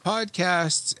his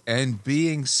podcasts and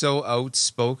being so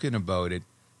outspoken about it,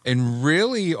 And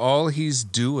really all he's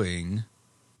doing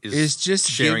is just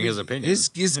sharing his opinion. Is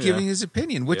giving his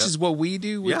opinion, which is what we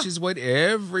do, which is what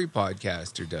every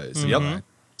podcaster does. Yep.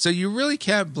 So you really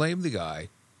can't blame the guy.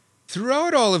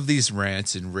 Throughout all of these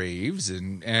rants and raves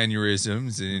and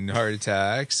aneurysms and heart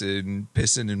attacks and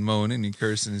pissing and moaning and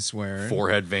cursing and swearing.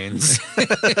 Forehead veins.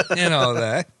 And all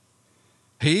that.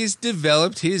 He's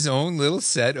developed his own little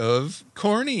set of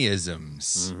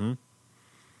cornyisms. Mm-hmm.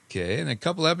 Okay, and a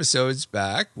couple episodes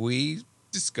back, we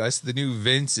discussed the new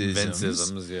Vince-isms.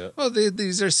 Vince-isms, yeah. Well,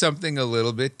 these are something a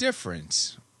little bit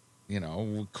different. You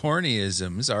know,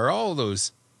 cornyisms are all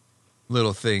those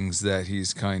little things that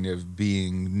he's kind of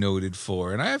being noted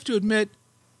for. And I have to admit,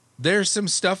 there's some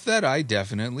stuff that I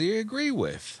definitely agree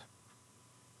with.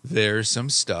 There's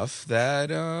some stuff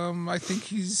that I think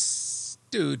he's...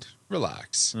 Dude,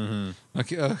 relax. Mm-hmm.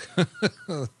 Okay.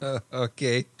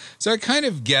 Okay. So I kind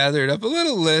of gathered up a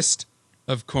little list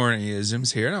of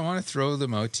cornyisms here, and I want to throw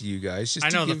them out to you guys. Just I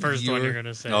know to the first one you're going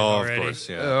to say already. Of course,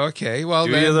 yeah. Okay, well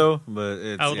Do then... you, though? But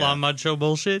it's, Outlaw Mud Show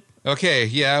bullshit? Okay,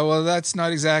 yeah, well that's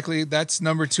not exactly... That's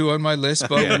number 2 on my list,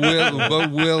 but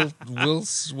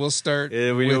we'll start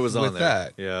we knew it was on there.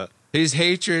 that. Yeah. His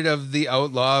hatred of the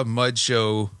Outlaw Mud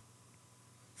Show...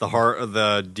 The heart of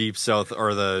the Deep South,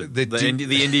 or the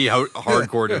indie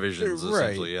hardcore divisions,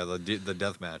 Right. essentially. Yeah, the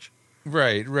death match.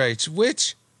 Right.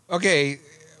 Which, okay,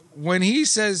 when he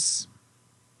says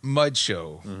Mud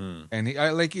Show, and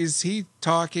is he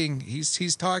talking?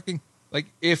 He's talking like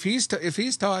if he's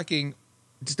talking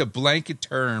just a blanket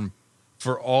term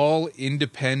for all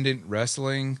independent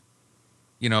wrestling.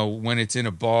 You know, when it's in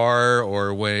a bar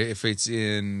or if it's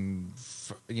in,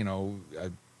 you know.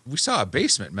 We saw a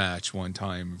basement match one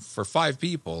time for 5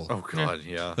 people. Oh God,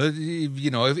 yeah.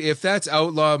 You know, if that's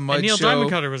Outlaw Mud And Neil Show,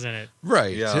 Diamond Cutter was in it.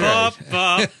 right? Yeah.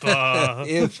 Right.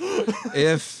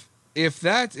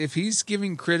 If he's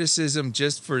giving criticism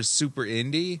just for super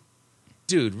indie,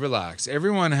 dude, relax.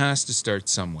 Everyone has to start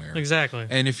somewhere. Exactly.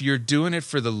 And if you're doing it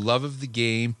for the love of the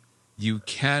game, you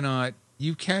can't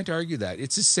argue that.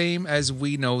 It's the same as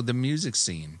we know the music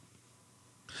scene.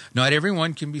 Not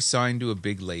everyone can be signed to a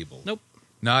big label. Nope.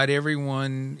 Not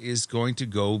everyone is going to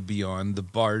go beyond the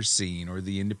bar scene or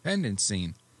the independent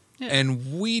scene. Yeah.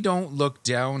 And we don't look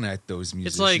down at those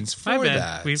musicians it's like, for my bad.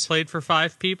 that. We've played for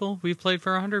 5 people. We've played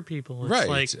for 100 people. It's right.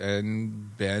 Like,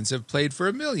 and bands have played for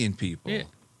 1 million people. Yeah.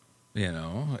 You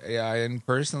know, and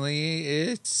personally,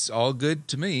 it's all good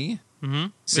to me. Mm-hmm.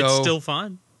 So it's still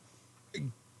fun.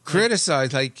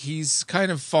 Criticize, like he's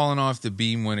kind of fallen off the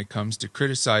beam when it comes to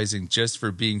criticizing just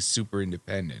for being super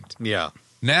independent. Yeah.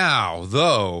 Now,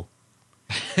 though,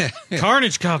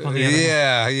 Carnage Cup on the other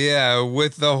hand. Yeah,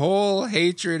 with the whole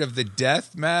hatred of the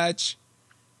death match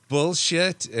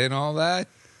bullshit and all that,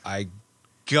 I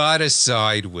gotta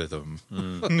side with him.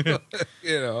 You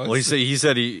know, well, he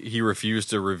said he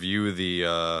refused to review the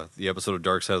episode of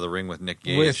Dark Side of the Ring with Nick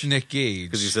Gage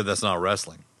because he said that's not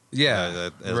wrestling. Yeah,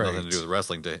 that has nothing to do with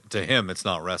wrestling. To him, it's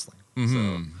not wrestling.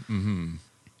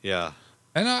 Yeah,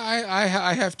 and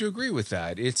I have to agree with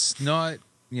that. It's not.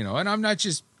 You know, and I'm not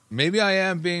just, maybe I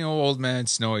am being old man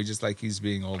Snowy, just like he's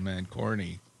being old man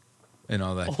corny and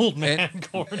all that. Old man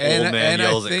corny. Old man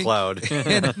yells at Cloud.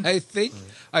 And I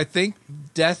think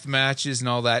death matches and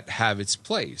all that have its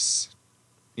place.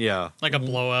 Yeah. Like a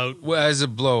blowout. Well, as a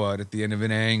blowout at the end of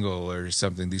an angle or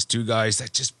something. These 2 guys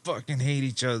that just fucking hate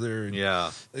each other. And,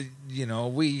 yeah. You know,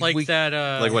 like what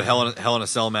Hell in a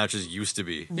Cell matches used to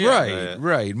be. Yeah.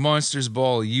 Right. Monsters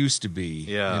Ball used to be.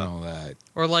 Yeah. And all that.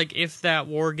 Or like if that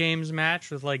War Games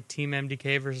match with like Team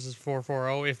MDK versus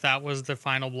 440, if that was the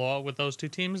final blowout with those 2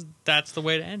 teams, that's the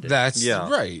way to end it. That's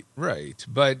right.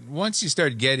 But once you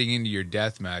start getting into your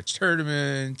deathmatch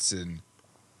tournaments and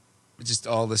just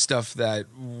all the stuff that,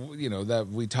 you know, that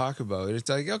we talk about, it's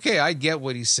like, okay, I get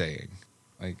what he's saying.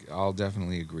 Like, I'll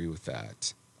definitely agree with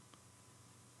that.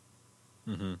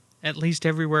 Mm-hmm. At least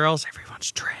everywhere else,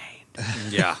 everyone's trained.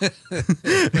 Yeah.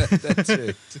 That's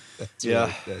right.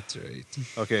 That's right.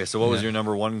 Okay, so what was your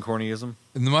number 1 cornyism?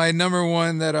 My number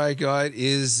 1 that I got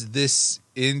is this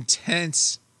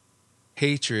intense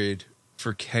hatred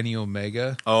for Kenny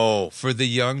Omega. Oh. For the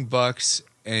Young Bucks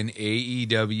and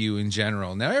AEW in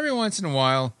general. Now, every once in a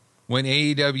while, when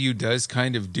AEW does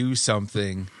kind of do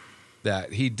something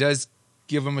that he does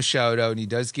give them a shout out and he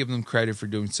does give them credit for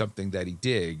doing something that he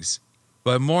digs.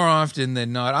 But more often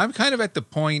than not, I'm kind of at the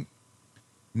point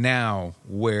now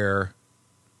where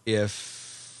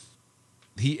if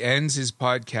he ends his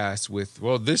podcast with,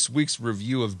 well, this week's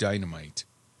review of Dynamite,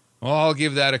 well, I'll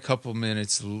give that a couple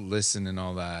minutes listen and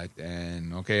all that.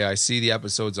 And okay, I see the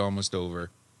episode's almost over.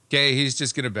 Okay, he's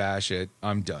just going to bash it.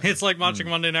 I'm done. It's like watching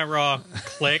Monday Night Raw.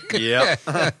 Click. Yep.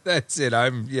 That's it.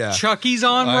 Chucky's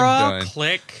on I'm Raw. done.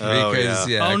 Click. Because,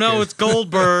 Oh no, it's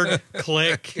Goldberg.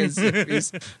 Click.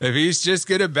 if he's just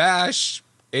going to bash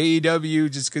AEW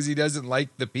just because he doesn't like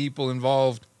the people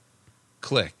involved,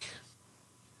 click.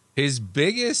 His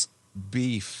biggest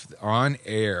beef on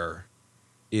air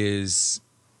is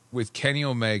with Kenny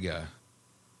Omega,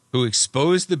 who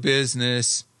exposed the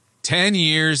business 10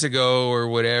 years ago or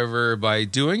whatever by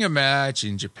doing a match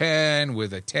in Japan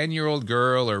with a 10-year-old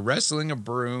girl or wrestling a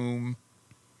broom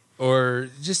or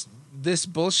just this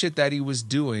bullshit that he was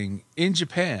doing in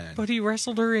Japan. But he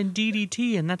wrestled her in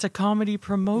DDT, and that's a comedy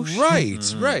promotion.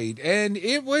 Right, right. And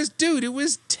it was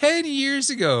 10 years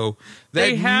ago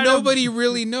that nobody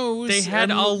really knows. They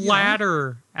had a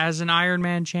ladder as an Iron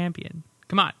Man champion.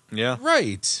 Come on. Yeah.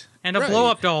 Right. And a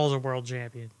blow-up doll as a world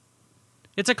champion.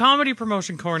 It's a comedy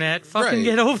promotion, Cornette. Fucking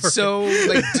get over it. So,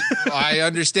 like, I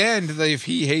understand that if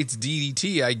he hates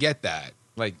DDT, I get that.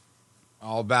 Like,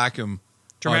 I'll back him.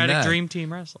 Dramatic Dream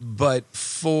Team Wrestling. But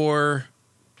for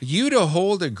you to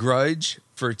hold a grudge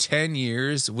for 10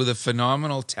 years with a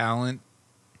phenomenal talent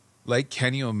like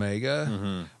Kenny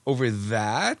Omega over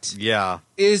that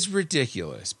is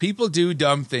ridiculous. People do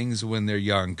dumb things when they're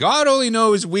young. God only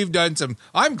knows we've done some.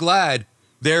 I'm glad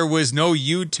there was no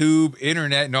YouTube,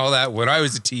 internet, and all that when I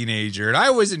was a teenager, and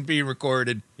I wasn't being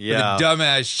recorded for the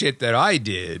dumbass shit that I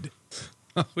did.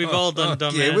 We've all done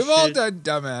dumbass shit. We've all done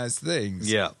dumbass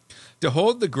things. Yeah. To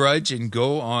hold the grudge and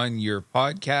go on your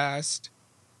podcast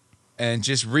and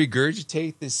just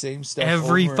regurgitate the same stuff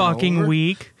every over fucking and over,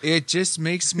 week, it just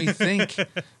makes me think,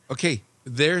 okay,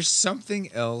 there's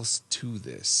something else to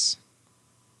this.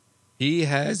 He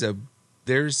has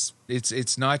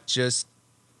it's not just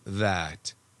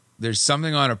that. There's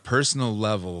something on a personal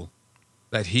level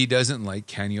that he doesn't like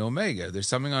Kenny Omega. There's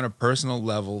something on a personal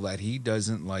level that he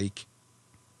doesn't like.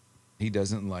 He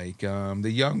doesn't like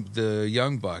the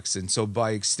young Bucks, and so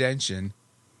by extension,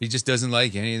 he just doesn't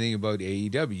like anything about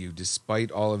AEW, despite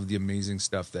all of the amazing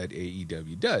stuff that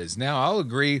AEW does. Now, I'll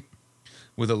agree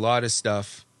with a lot of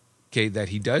stuff, okay, that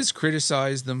he does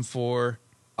criticize them for.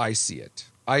 I see it.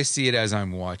 I see it as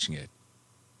I'm watching it,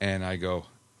 and I go,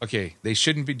 okay, they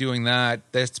shouldn't be doing that.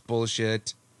 That's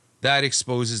bullshit. That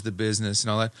exposes the business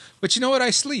and all that. But you know what? I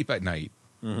sleep at night.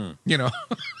 Mm-hmm. You know,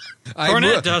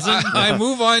 Cornette doesn't. I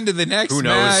move on to the next Who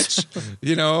knows? match.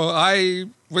 You know,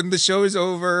 when the show's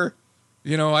over,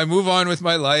 you know, I move on with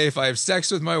my life. I have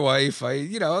sex with my wife.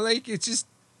 It's just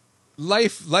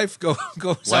life goes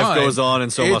on. Life goes on,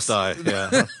 and so must I.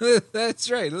 Yeah, that's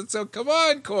right. So come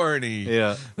on, Corny.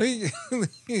 Yeah.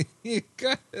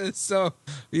 So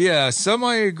yeah, some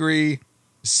I agree.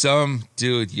 Some,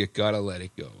 dude, you gotta let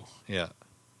it go. Yeah,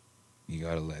 you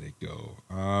gotta let it go.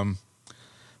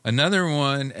 Another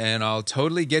one, and I'll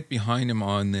totally get behind him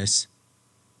on this,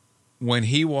 when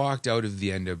he walked out of the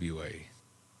NWA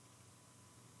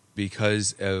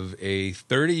because of a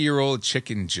 30-year-old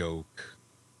chicken joke.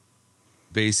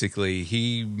 Basically,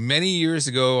 he many years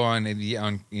ago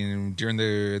during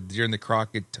the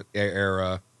Crockett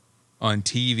era on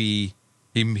TV,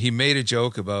 he made a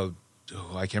joke about,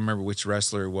 I can't remember which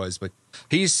wrestler it was, but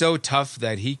he's so tough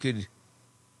that he could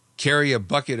carry a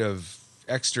bucket of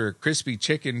extra crispy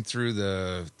chicken through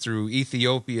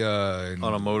Ethiopia and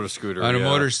on a motor scooter.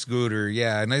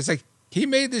 And it's like, he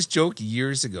made this joke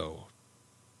years ago.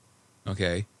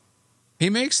 Okay, he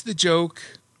makes the joke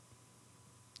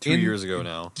 2 years ago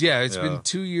now. Yeah, it's been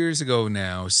 2 years ago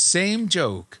now. Same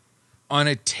joke on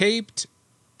a taped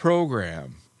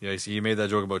program. Yeah, see, he made that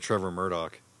joke about Trevor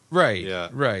Murdoch. Right. Yeah.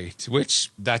 Right.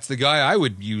 Which that's the guy I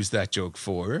would use that joke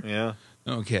for. Yeah.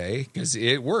 Okay, because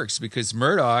it works, because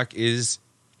Murdoch is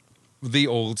the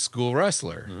old school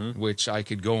wrestler, which I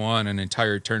could go on an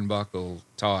entire turnbuckle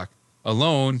talk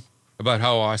alone about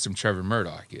how awesome Trevor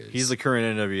Murdoch is. He's the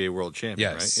current NWA world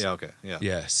champion, yes. right? Yeah, okay.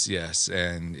 Yeah. Yes,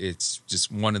 and it's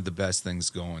just one of the best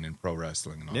things going in pro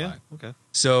wrestling and all that. Okay.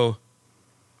 So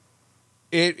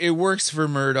it works for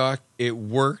Murdoch. It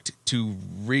worked to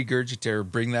regurgitate or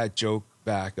bring that joke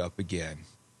back up again.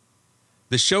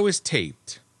 The show is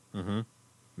taped. Mm-hmm.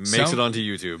 Makes it onto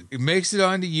YouTube. It makes it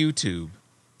onto YouTube.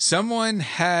 Someone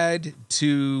had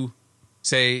to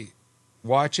say,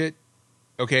 watch it.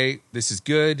 Okay, this is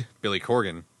good. Billy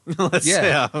Corgan.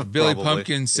 Billy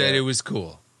Pumpkin said it was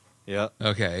cool. Yeah.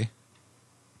 Okay.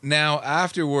 Now,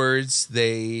 afterwards,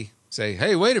 they say,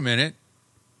 hey, wait a minute.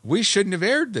 We shouldn't have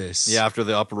aired this. Yeah, after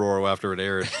the uproar after it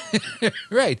aired.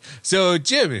 Right. So,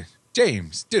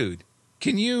 James, dude,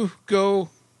 can you go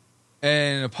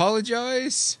and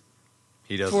apologize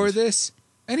for this?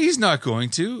 And he's not going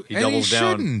to. He doubles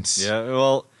down. Shouldn't. Yeah,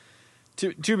 well,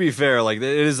 To be fair, like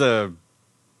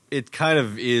it kind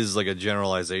of is like a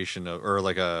generalization of, or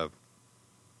like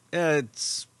it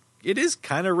is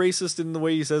kind of racist in the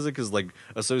way he says it, because like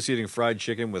associating fried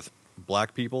chicken with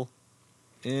black people.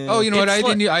 Oh, you know what?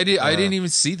 I didn't even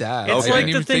see that. It's I like didn't the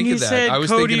even thing think he of that. said. I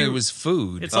was Cody, thinking it was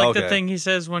food. It's like the thing he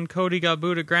says when Cody got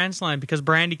booed at Grand Slam because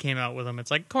Brandy came out with him. It's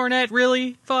like, Cornette,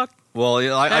 really? Fuck. Well,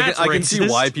 yeah, I can see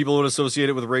racist. why people would associate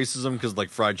it with racism, because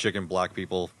like fried chicken, black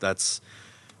people.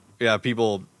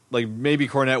 People like maybe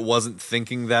Cornette wasn't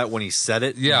thinking that when he said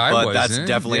it. Yeah, but that's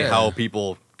definitely how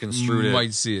people construed it.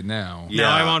 Might see it now. Yeah.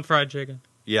 Now I want fried chicken.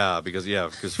 Yeah, because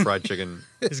fried chicken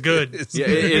is good. it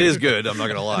is good. I'm not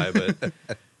gonna lie, but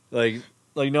like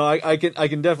no, I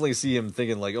can definitely see him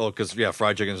thinking like, oh, because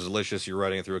fried chicken is delicious. You're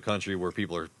riding it through a country where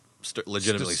people are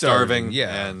legitimately starving,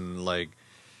 and like,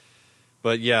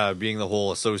 but being the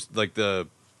whole the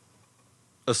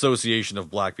association of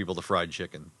black people to fried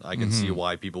chicken, I can see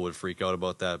why people would freak out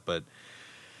about that. But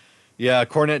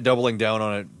Cornette doubling down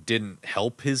on it didn't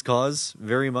help his cause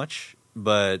very much,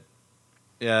 but.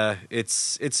 Yeah,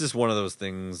 it's just one of those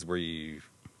things where you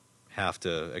have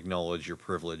to acknowledge your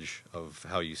privilege of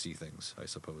how you see things, I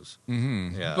suppose.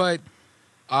 Mm-hmm. Yeah, but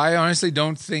I honestly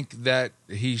don't think that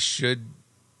he should.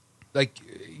 Like,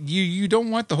 you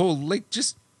don't want the whole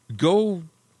just go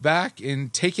back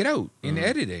and take it out in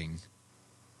editing.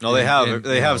 No, they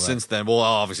have since then. Well,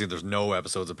 obviously, there's no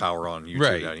episodes of Power on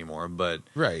YouTube anymore, but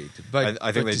I think they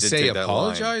to did say take that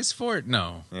apologize for it.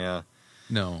 No,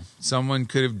 No, someone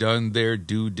could have done their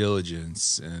due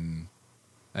diligence and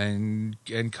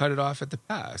cut it off at the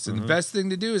pass. And the best thing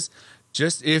to do is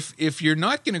just if you're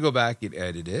not going to go back and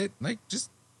edit it, like just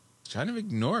kind of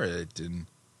ignore it and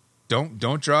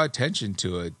don't draw attention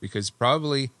to it, because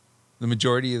probably the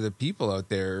majority of the people out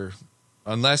there,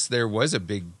 unless there was a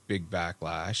big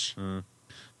backlash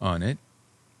on it,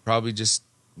 probably just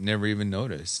never even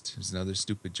noticed. It's another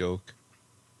stupid joke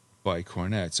by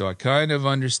Cornette. So I kind of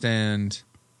understand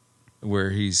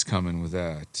where he's coming with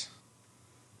that.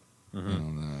 Okay.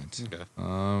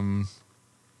 And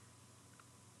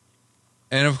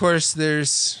of course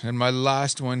and my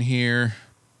last one here,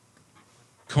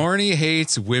 Corny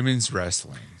hates women's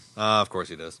wrestling. Of course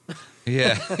he does.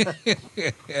 Yeah.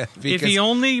 If he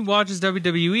only watches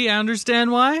WWE, I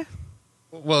understand why.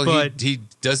 Well, he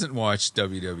doesn't watch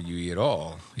WWE at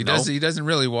all. He doesn't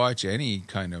really watch any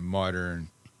kind of modern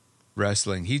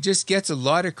wrestling. He just gets a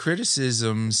lot of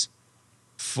criticisms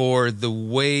for the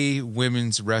way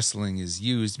women's wrestling is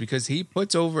used, because he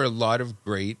puts over a lot of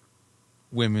great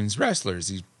women's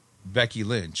wrestlers. Becky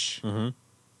Lynch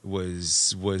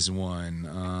was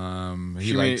one.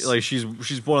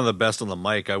 She's one of the best on the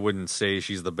mic. I wouldn't say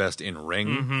she's the best in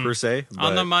ring per se.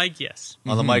 On the mic, yes.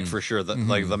 On the mic for sure.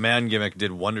 Like the man gimmick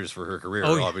did wonders for her career.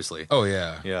 Obviously. Oh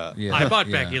yeah. Yeah. I bought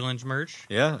Becky Lynch merch.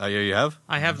 Yeah. You have.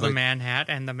 I have the man hat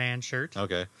and the man shirt.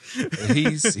 Okay.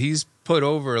 He's put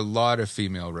over a lot of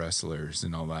female wrestlers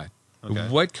and all that. Okay.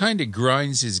 What kind of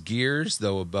grinds his gears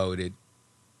though about it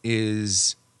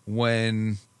is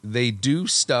when they do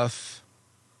stuff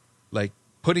like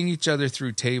putting each other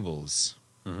through tables.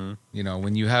 You know,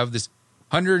 when you have this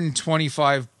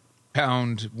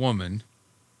 125-pound woman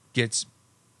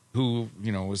who,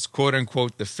 you know, was quote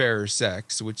unquote the fairer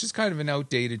sex, which is kind of an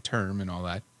outdated term and all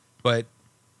that. But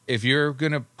if you're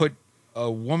going to put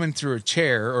a woman through a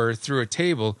chair or through a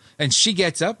table and she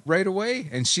gets up right away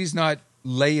and she's not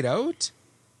laid out,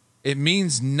 it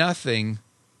means nothing.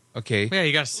 Okay. Yeah,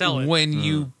 you got to sell it. When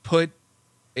you put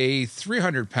a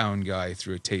 300-pound guy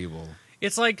through a table.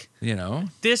 It's like, you know,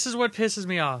 this is what pisses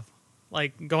me off.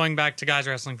 Like, going back to guys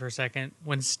wrestling for a second,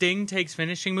 when Sting takes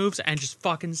finishing moves and just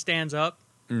fucking stands up.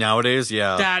 Nowadays,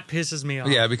 that pisses me off.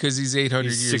 Yeah, because he's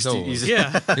 800 years old. He's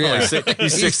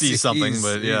 60-something,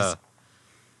 but yeah.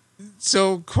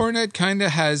 So Cornette kind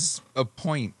of has a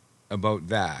point about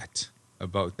that.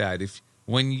 If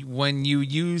when you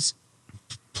use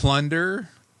plunder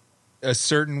a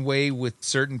certain way with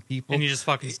certain people, and you just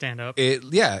fucking stand up,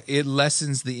 it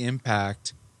lessens the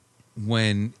impact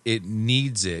when it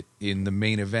needs it in the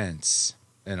main events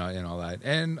and all that.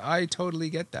 And I totally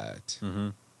get that.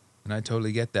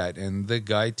 And the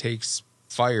guy takes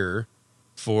fire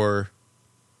for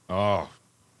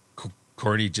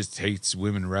Corny just hates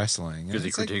women wrestling because he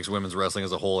critiques women's wrestling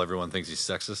as a whole. Everyone thinks he's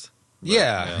sexist.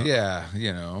 Yeah,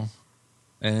 you know,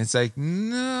 and it's like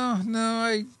no,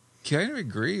 I kind of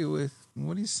agree with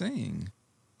what he's saying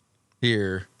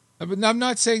here. But I'm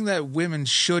not saying that women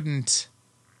shouldn't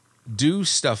do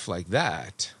stuff like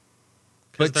that.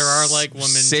 But there are like women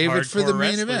save it for the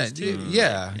main event. Too.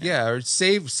 Yeah, or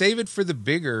save it for the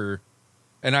bigger,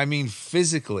 and I mean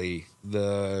physically,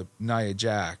 the Nia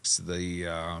Jax, the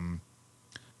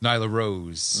Nyla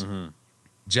Rose,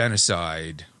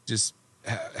 genocide, just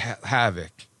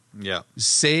havoc. Yeah.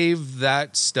 Save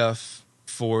that stuff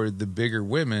for the bigger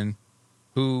women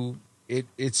who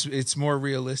it's more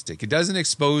realistic. It doesn't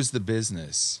expose the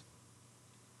business,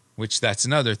 which that's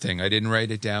another thing. I didn't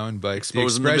write it down, but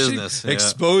exposing the business. Yeah.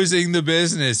 Exposing the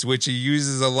business, which he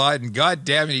uses a lot, and God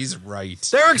damn it, he's right.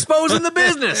 They're exposing the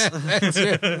business.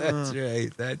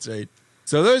 That's right.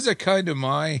 So those are kind of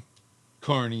my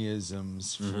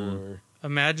cornyisms for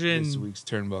this week's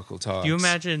Turnbuckle Talks. Do you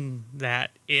imagine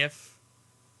that if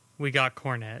we got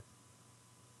Cornette?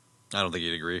 I don't think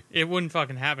he'd agree. It wouldn't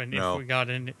fucking happen if we got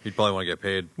in. He'd probably want to get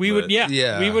paid. We would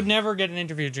never get an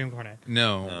interview with Jim Cornette.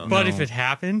 No. But if it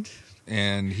happened,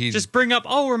 and he just bring up,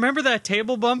 oh, remember that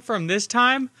table bump from this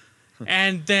time?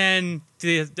 And then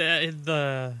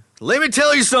the let me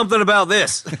tell you something about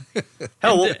this.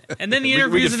 Hell, and then the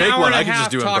interview's an hour and a half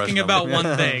talking about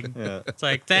one thing. It's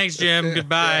like, thanks, Jim.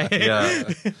 Goodbye. Yeah.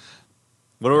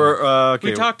 What were,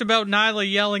 we talked about Nyla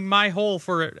yelling "my hole"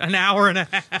 for an hour and a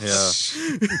half.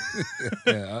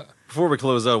 Yeah. Before we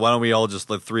close out, why don't we all just,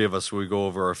 the three of us, we go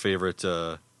over our favorite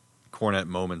Cornette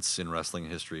moments in wrestling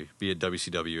history, be it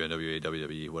WCW, NWA,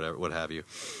 WWE, whatever, what have you.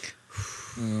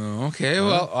 Okay,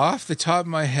 well, off the top of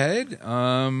my head,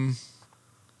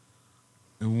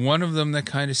 one of them that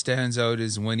kind of stands out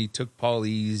is when he took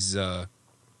Paulie's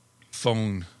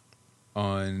phone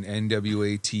on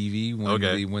NWA TV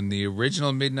when the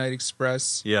original Midnight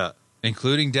Express,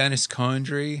 including Dennis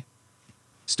Condrey,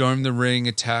 stormed the ring,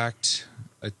 attacked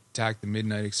the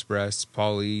Midnight Express.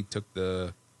 Paulie took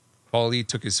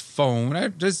his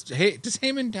phone. Does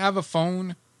Heyman have a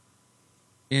phone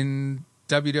in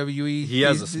WWE? He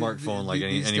has a smartphone like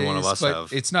any one of us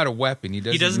have. It's not a weapon. He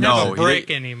doesn't have a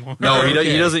brick anymore. No,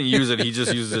 he doesn't use it. He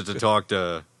just uses it to talk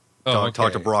to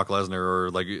Brock Lesnar,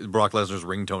 or like Brock Lesnar's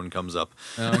ringtone comes up.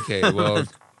 Okay, well,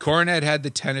 Cornette had the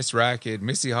tennis racket.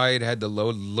 Missy Hyatt had the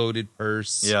loaded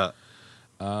purse. Yeah.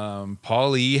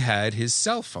 Paulie had his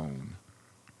cell phone.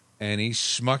 And he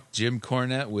schmucked Jim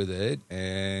Cornette with it.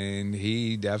 And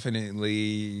he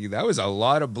definitely... That was a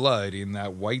lot of blood in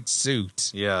that white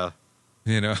suit. Yeah.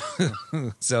 You know?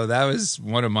 So that was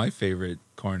one of my favorite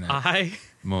Cornette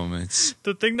moments.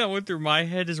 The thing that went through my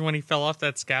head is when he fell off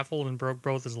that scaffold and broke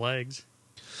both his legs.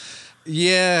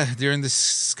 Yeah, during the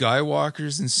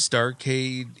Skywalkers in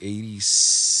Starrcade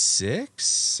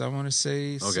 86, I want to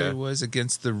say it was,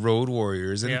 against the Road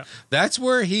Warriors. And that's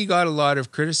where he got a lot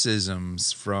of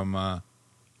criticisms from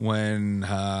when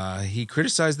he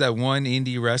criticized that one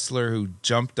indie wrestler who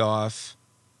jumped off.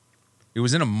 It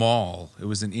was in a mall. It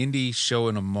was an indie show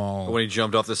in a mall. When he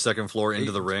jumped off the second floor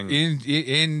into the ring.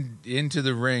 Into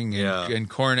the ring. And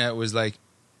Cornette was like,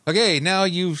 okay, now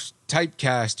you've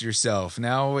typecast yourself.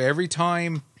 Now every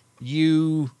time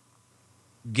you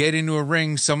get into a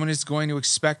ring, someone is going to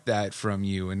expect that from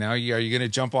you. And now are you going to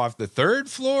jump off the third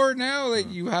floor now?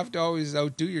 Like, you have to always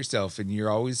outdo yourself, and you're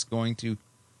always going to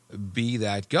be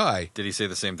that guy. Did he say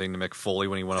the same thing to Mick Foley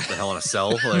when he went up the Hell in a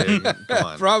Cell? Like, come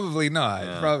on. Probably not.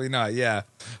 Yeah. Probably not. Yeah,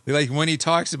 like when he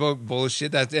talks about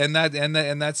bullshit. That's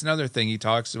another thing. He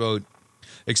talks about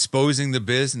exposing the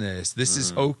business. This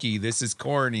is hokey. This is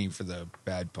corny, for the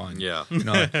bad pun. Yeah. You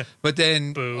know? But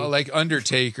then, like,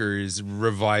 Undertaker is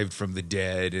revived from the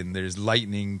dead, and there's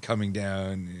lightning coming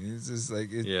down. It's just like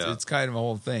it's kind of a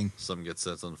whole thing. Something gets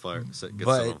set on fire.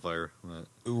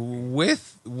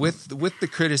 With the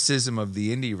criticism of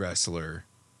the indie wrestler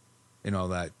and all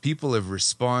that, people have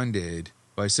responded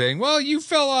by saying, "Well, you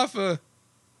fell off a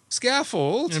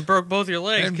scaffold and broke both your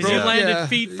legs because you landed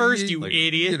feet first, you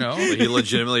idiot." You know, like he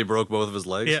legitimately broke both of his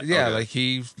legs. Yeah, like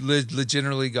he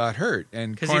legitimately got hurt,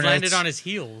 and because he landed on his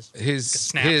heels.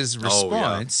 His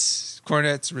response,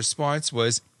 Cornette's response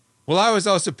was, "Well, I was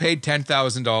also paid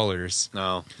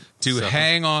 $10,000 to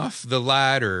hang off the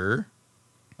ladder,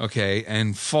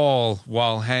 and fall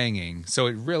while hanging. So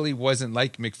it really wasn't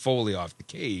like Mick Foley off the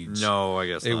cage. No, I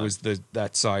guess it not. was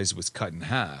that size was cut in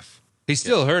half." He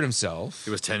still hurt himself.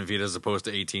 It was 10 feet as opposed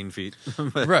to 18 feet.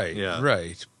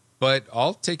 Right. But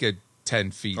I'll take a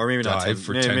 10 feet or maybe not 10,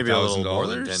 for $10,000. Maybe a little more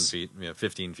than 10 feet. Yeah,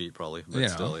 15 feet probably. But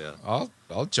still,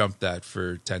 I'll jump that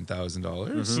for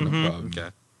 $10,000. No problem.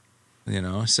 Okay. You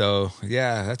know, so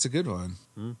that's a good one.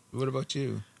 What about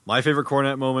you? My favorite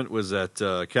Cornette moment was at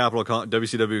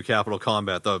WCW Capital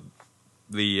Combat, the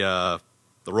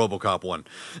RoboCop one.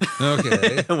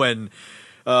 Okay. When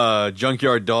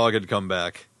Junkyard Dog had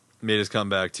made his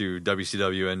comeback to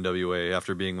WCW NWA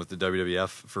after being with the WWF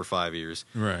for 5 years.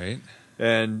 Right.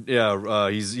 And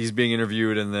he's being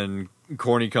interviewed, and then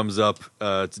Corny comes up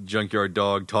to Junkyard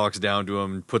Dog, talks down to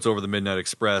him, puts over the Midnight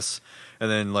Express, and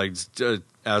then like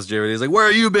asks JVD, he's like, "Where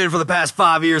have you been for the past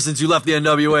 5 years since you left the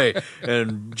NWA?"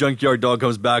 And Junkyard Dog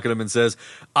comes back at him and says,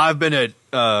 "I've been at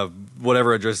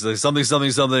whatever address, like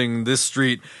something this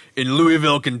street in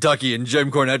Louisville, Kentucky." And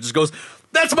Jim Cornette just goes,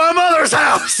 "That's my mother's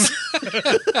house."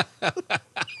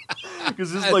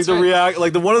 Because it's like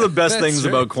one of the best things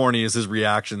about Corny is his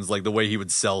reactions, like the way he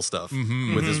would sell stuff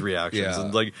with his reactions,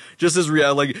 and like just his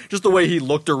just the way he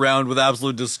looked around with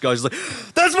absolute disgust. He's like,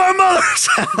 "That's my mother's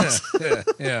house."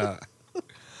 Yeah.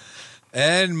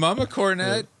 And Mama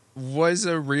Cornette was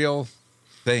a real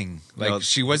thing. Like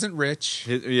she wasn't rich.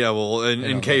 Yeah, well,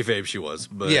 in kayfabe she was,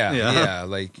 but yeah,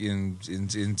 like in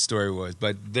story was,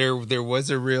 but there was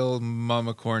a real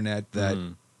Mama Cornette that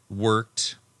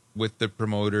worked with the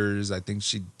promoters. I think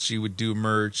she would do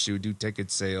merch, she would do ticket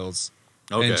sales,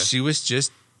 and she was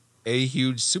just a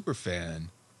huge super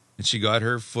fan. And she got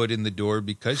her foot in the door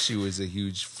because she was a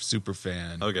huge super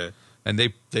fan. Okay, and they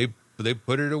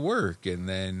put her to work, and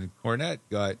then Cornette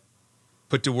got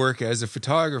put to work as a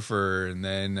photographer and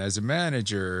then as a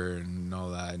manager and all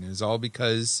that. And it was all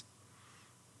because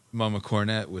Mama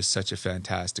Cornette was such a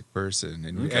fantastic person,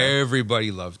 and everybody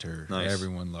loved her. Nice.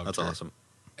 Everyone loved her. That's awesome.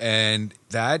 And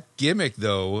that gimmick,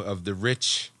 though, of the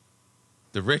rich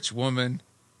woman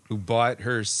who bought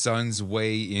her son's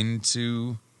way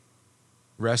into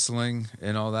wrestling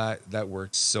and all that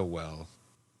worked so well.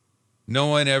 No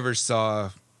one ever saw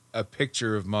a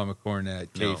picture of Mama Cornette,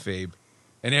 kayfabe,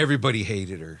 and everybody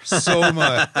hated her so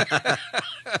much.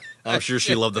 I'm sure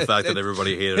she loved the fact that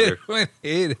everybody hated her. Everyone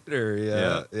hated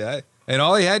her, yeah. And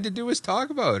all he had to do was talk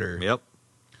about her. Yep.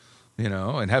 You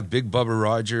know, and have Big Bubba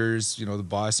Rogers, you know, the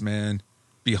boss man,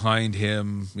 behind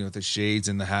him, you know, with the shades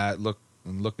and the hat,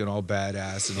 looking all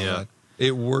badass and all that.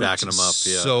 It worked backing him up,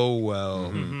 so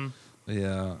well. Mm-hmm.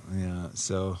 Yeah.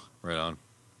 So right on.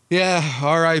 Yeah,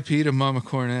 R.I.P. to Mama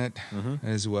Cornette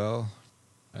as well.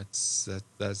 That's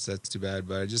too bad,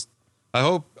 but I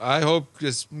hope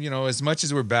just, you know, as much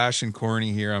as we're bashing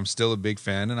Corny here, I'm still a big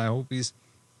fan, and I hope he's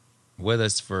with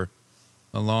us for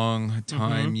a long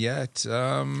time yet.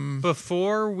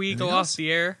 Before we go off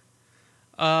the air,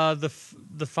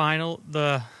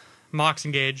 the Mox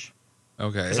Engage.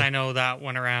 Okay. Because I know that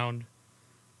went around.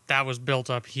 That was built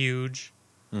up huge.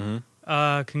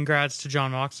 Congrats to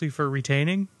John Moxley for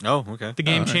retaining. Oh, okay. The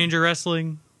Game Changer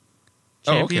Wrestling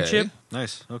Championship. Okay.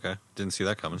 Nice. Okay. Didn't see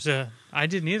that coming. I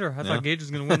didn't either. I thought Gage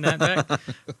was going to win that back.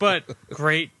 But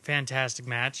great, fantastic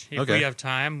match. If we have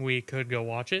time, we could go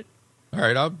watch it. All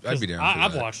right, I'd be down for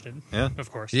I've that. watched it. Yeah. Of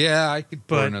course. Yeah, I could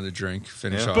pour another drink,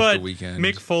 finish off the weekend.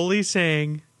 Mick Foley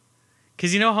saying,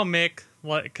 because you know how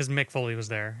because Mick Foley was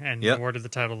there and awarded the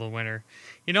title to the winner.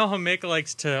 You know how Mick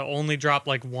likes to only drop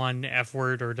like one F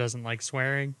word or doesn't like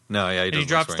swearing? No, yeah, he doesn't. And he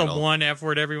drops the one F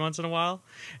word every once in a while.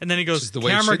 And then he goes,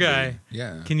 "Camera guy,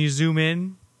 can you zoom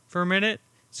in for a minute?"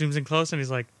 Zooms in close and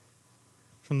he's like,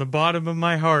 "From the bottom of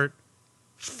my heart,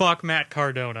 fuck Matt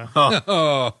Cardona." Bang,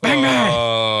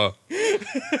 bang.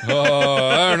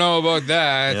 I don't know about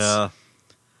that. Yeah.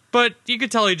 But you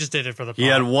could tell he just did it for the pop. He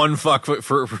had one fuck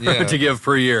to give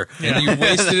per year. And you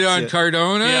wasted it on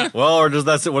Cardona? Yeah. Well, or what does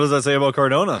that say about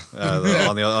Cardona?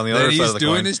 On the other side of the coin. He's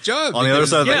doing his job. On the other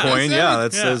side of the coin,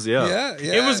 that says,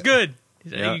 It was good.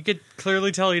 Yeah. You could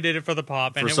clearly tell he did it for the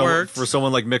pop, and it worked. For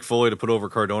someone like Mick Foley to put over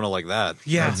Cardona like that.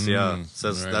 Yeah.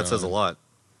 That says a lot.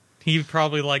 He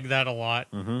probably liked that a lot.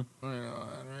 Right on.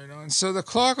 So the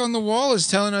clock on the wall is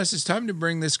telling us it's time to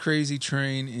bring this crazy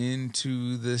train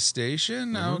into the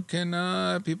station. How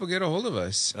can people get a hold of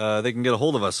us? They can get a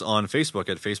hold of us on Facebook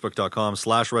at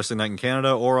facebook.com/Wrestling Night in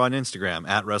Canada or on Instagram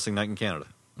at Wrestling Night in Canada.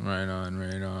 Right on.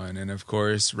 And of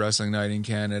course, Wrestling Night in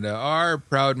Canada are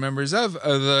proud members of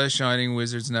the Shining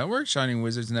Wizards Network,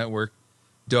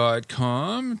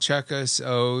 shiningwizardsnetwork.com. Check us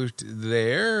out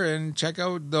there and check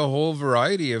out the whole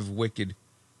variety of wicked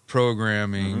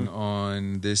programming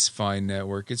on this fine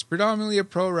network. It's predominantly a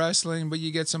pro wrestling, but you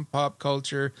get some pop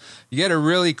culture. You get a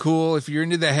really cool, if you're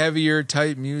into the heavier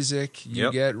type music,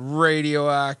 you get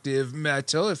radioactive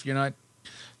metal. If you're not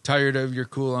tired of your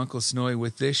cool Uncle Snowy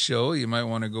with this show, you might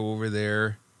want to go over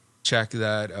there, check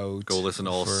that out. Go listen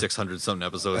to all 600-something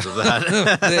episodes of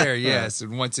that. There, yes.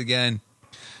 And once again,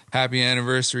 happy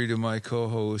anniversary to my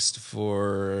co-host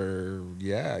for,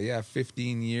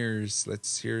 15 years.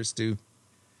 Here's to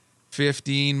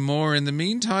 15 more in the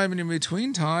meantime, and in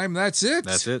between time, that's it.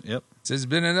 That's it, yep. This has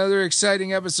been another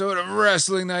exciting episode of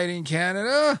Wrestling Night in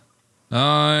Canada.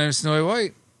 I'm Snowy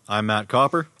White. I'm Matt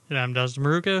Copper. And I'm Dustin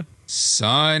Maruka.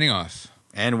 Signing off.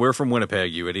 And we're from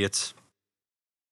Winnipeg, you idiots.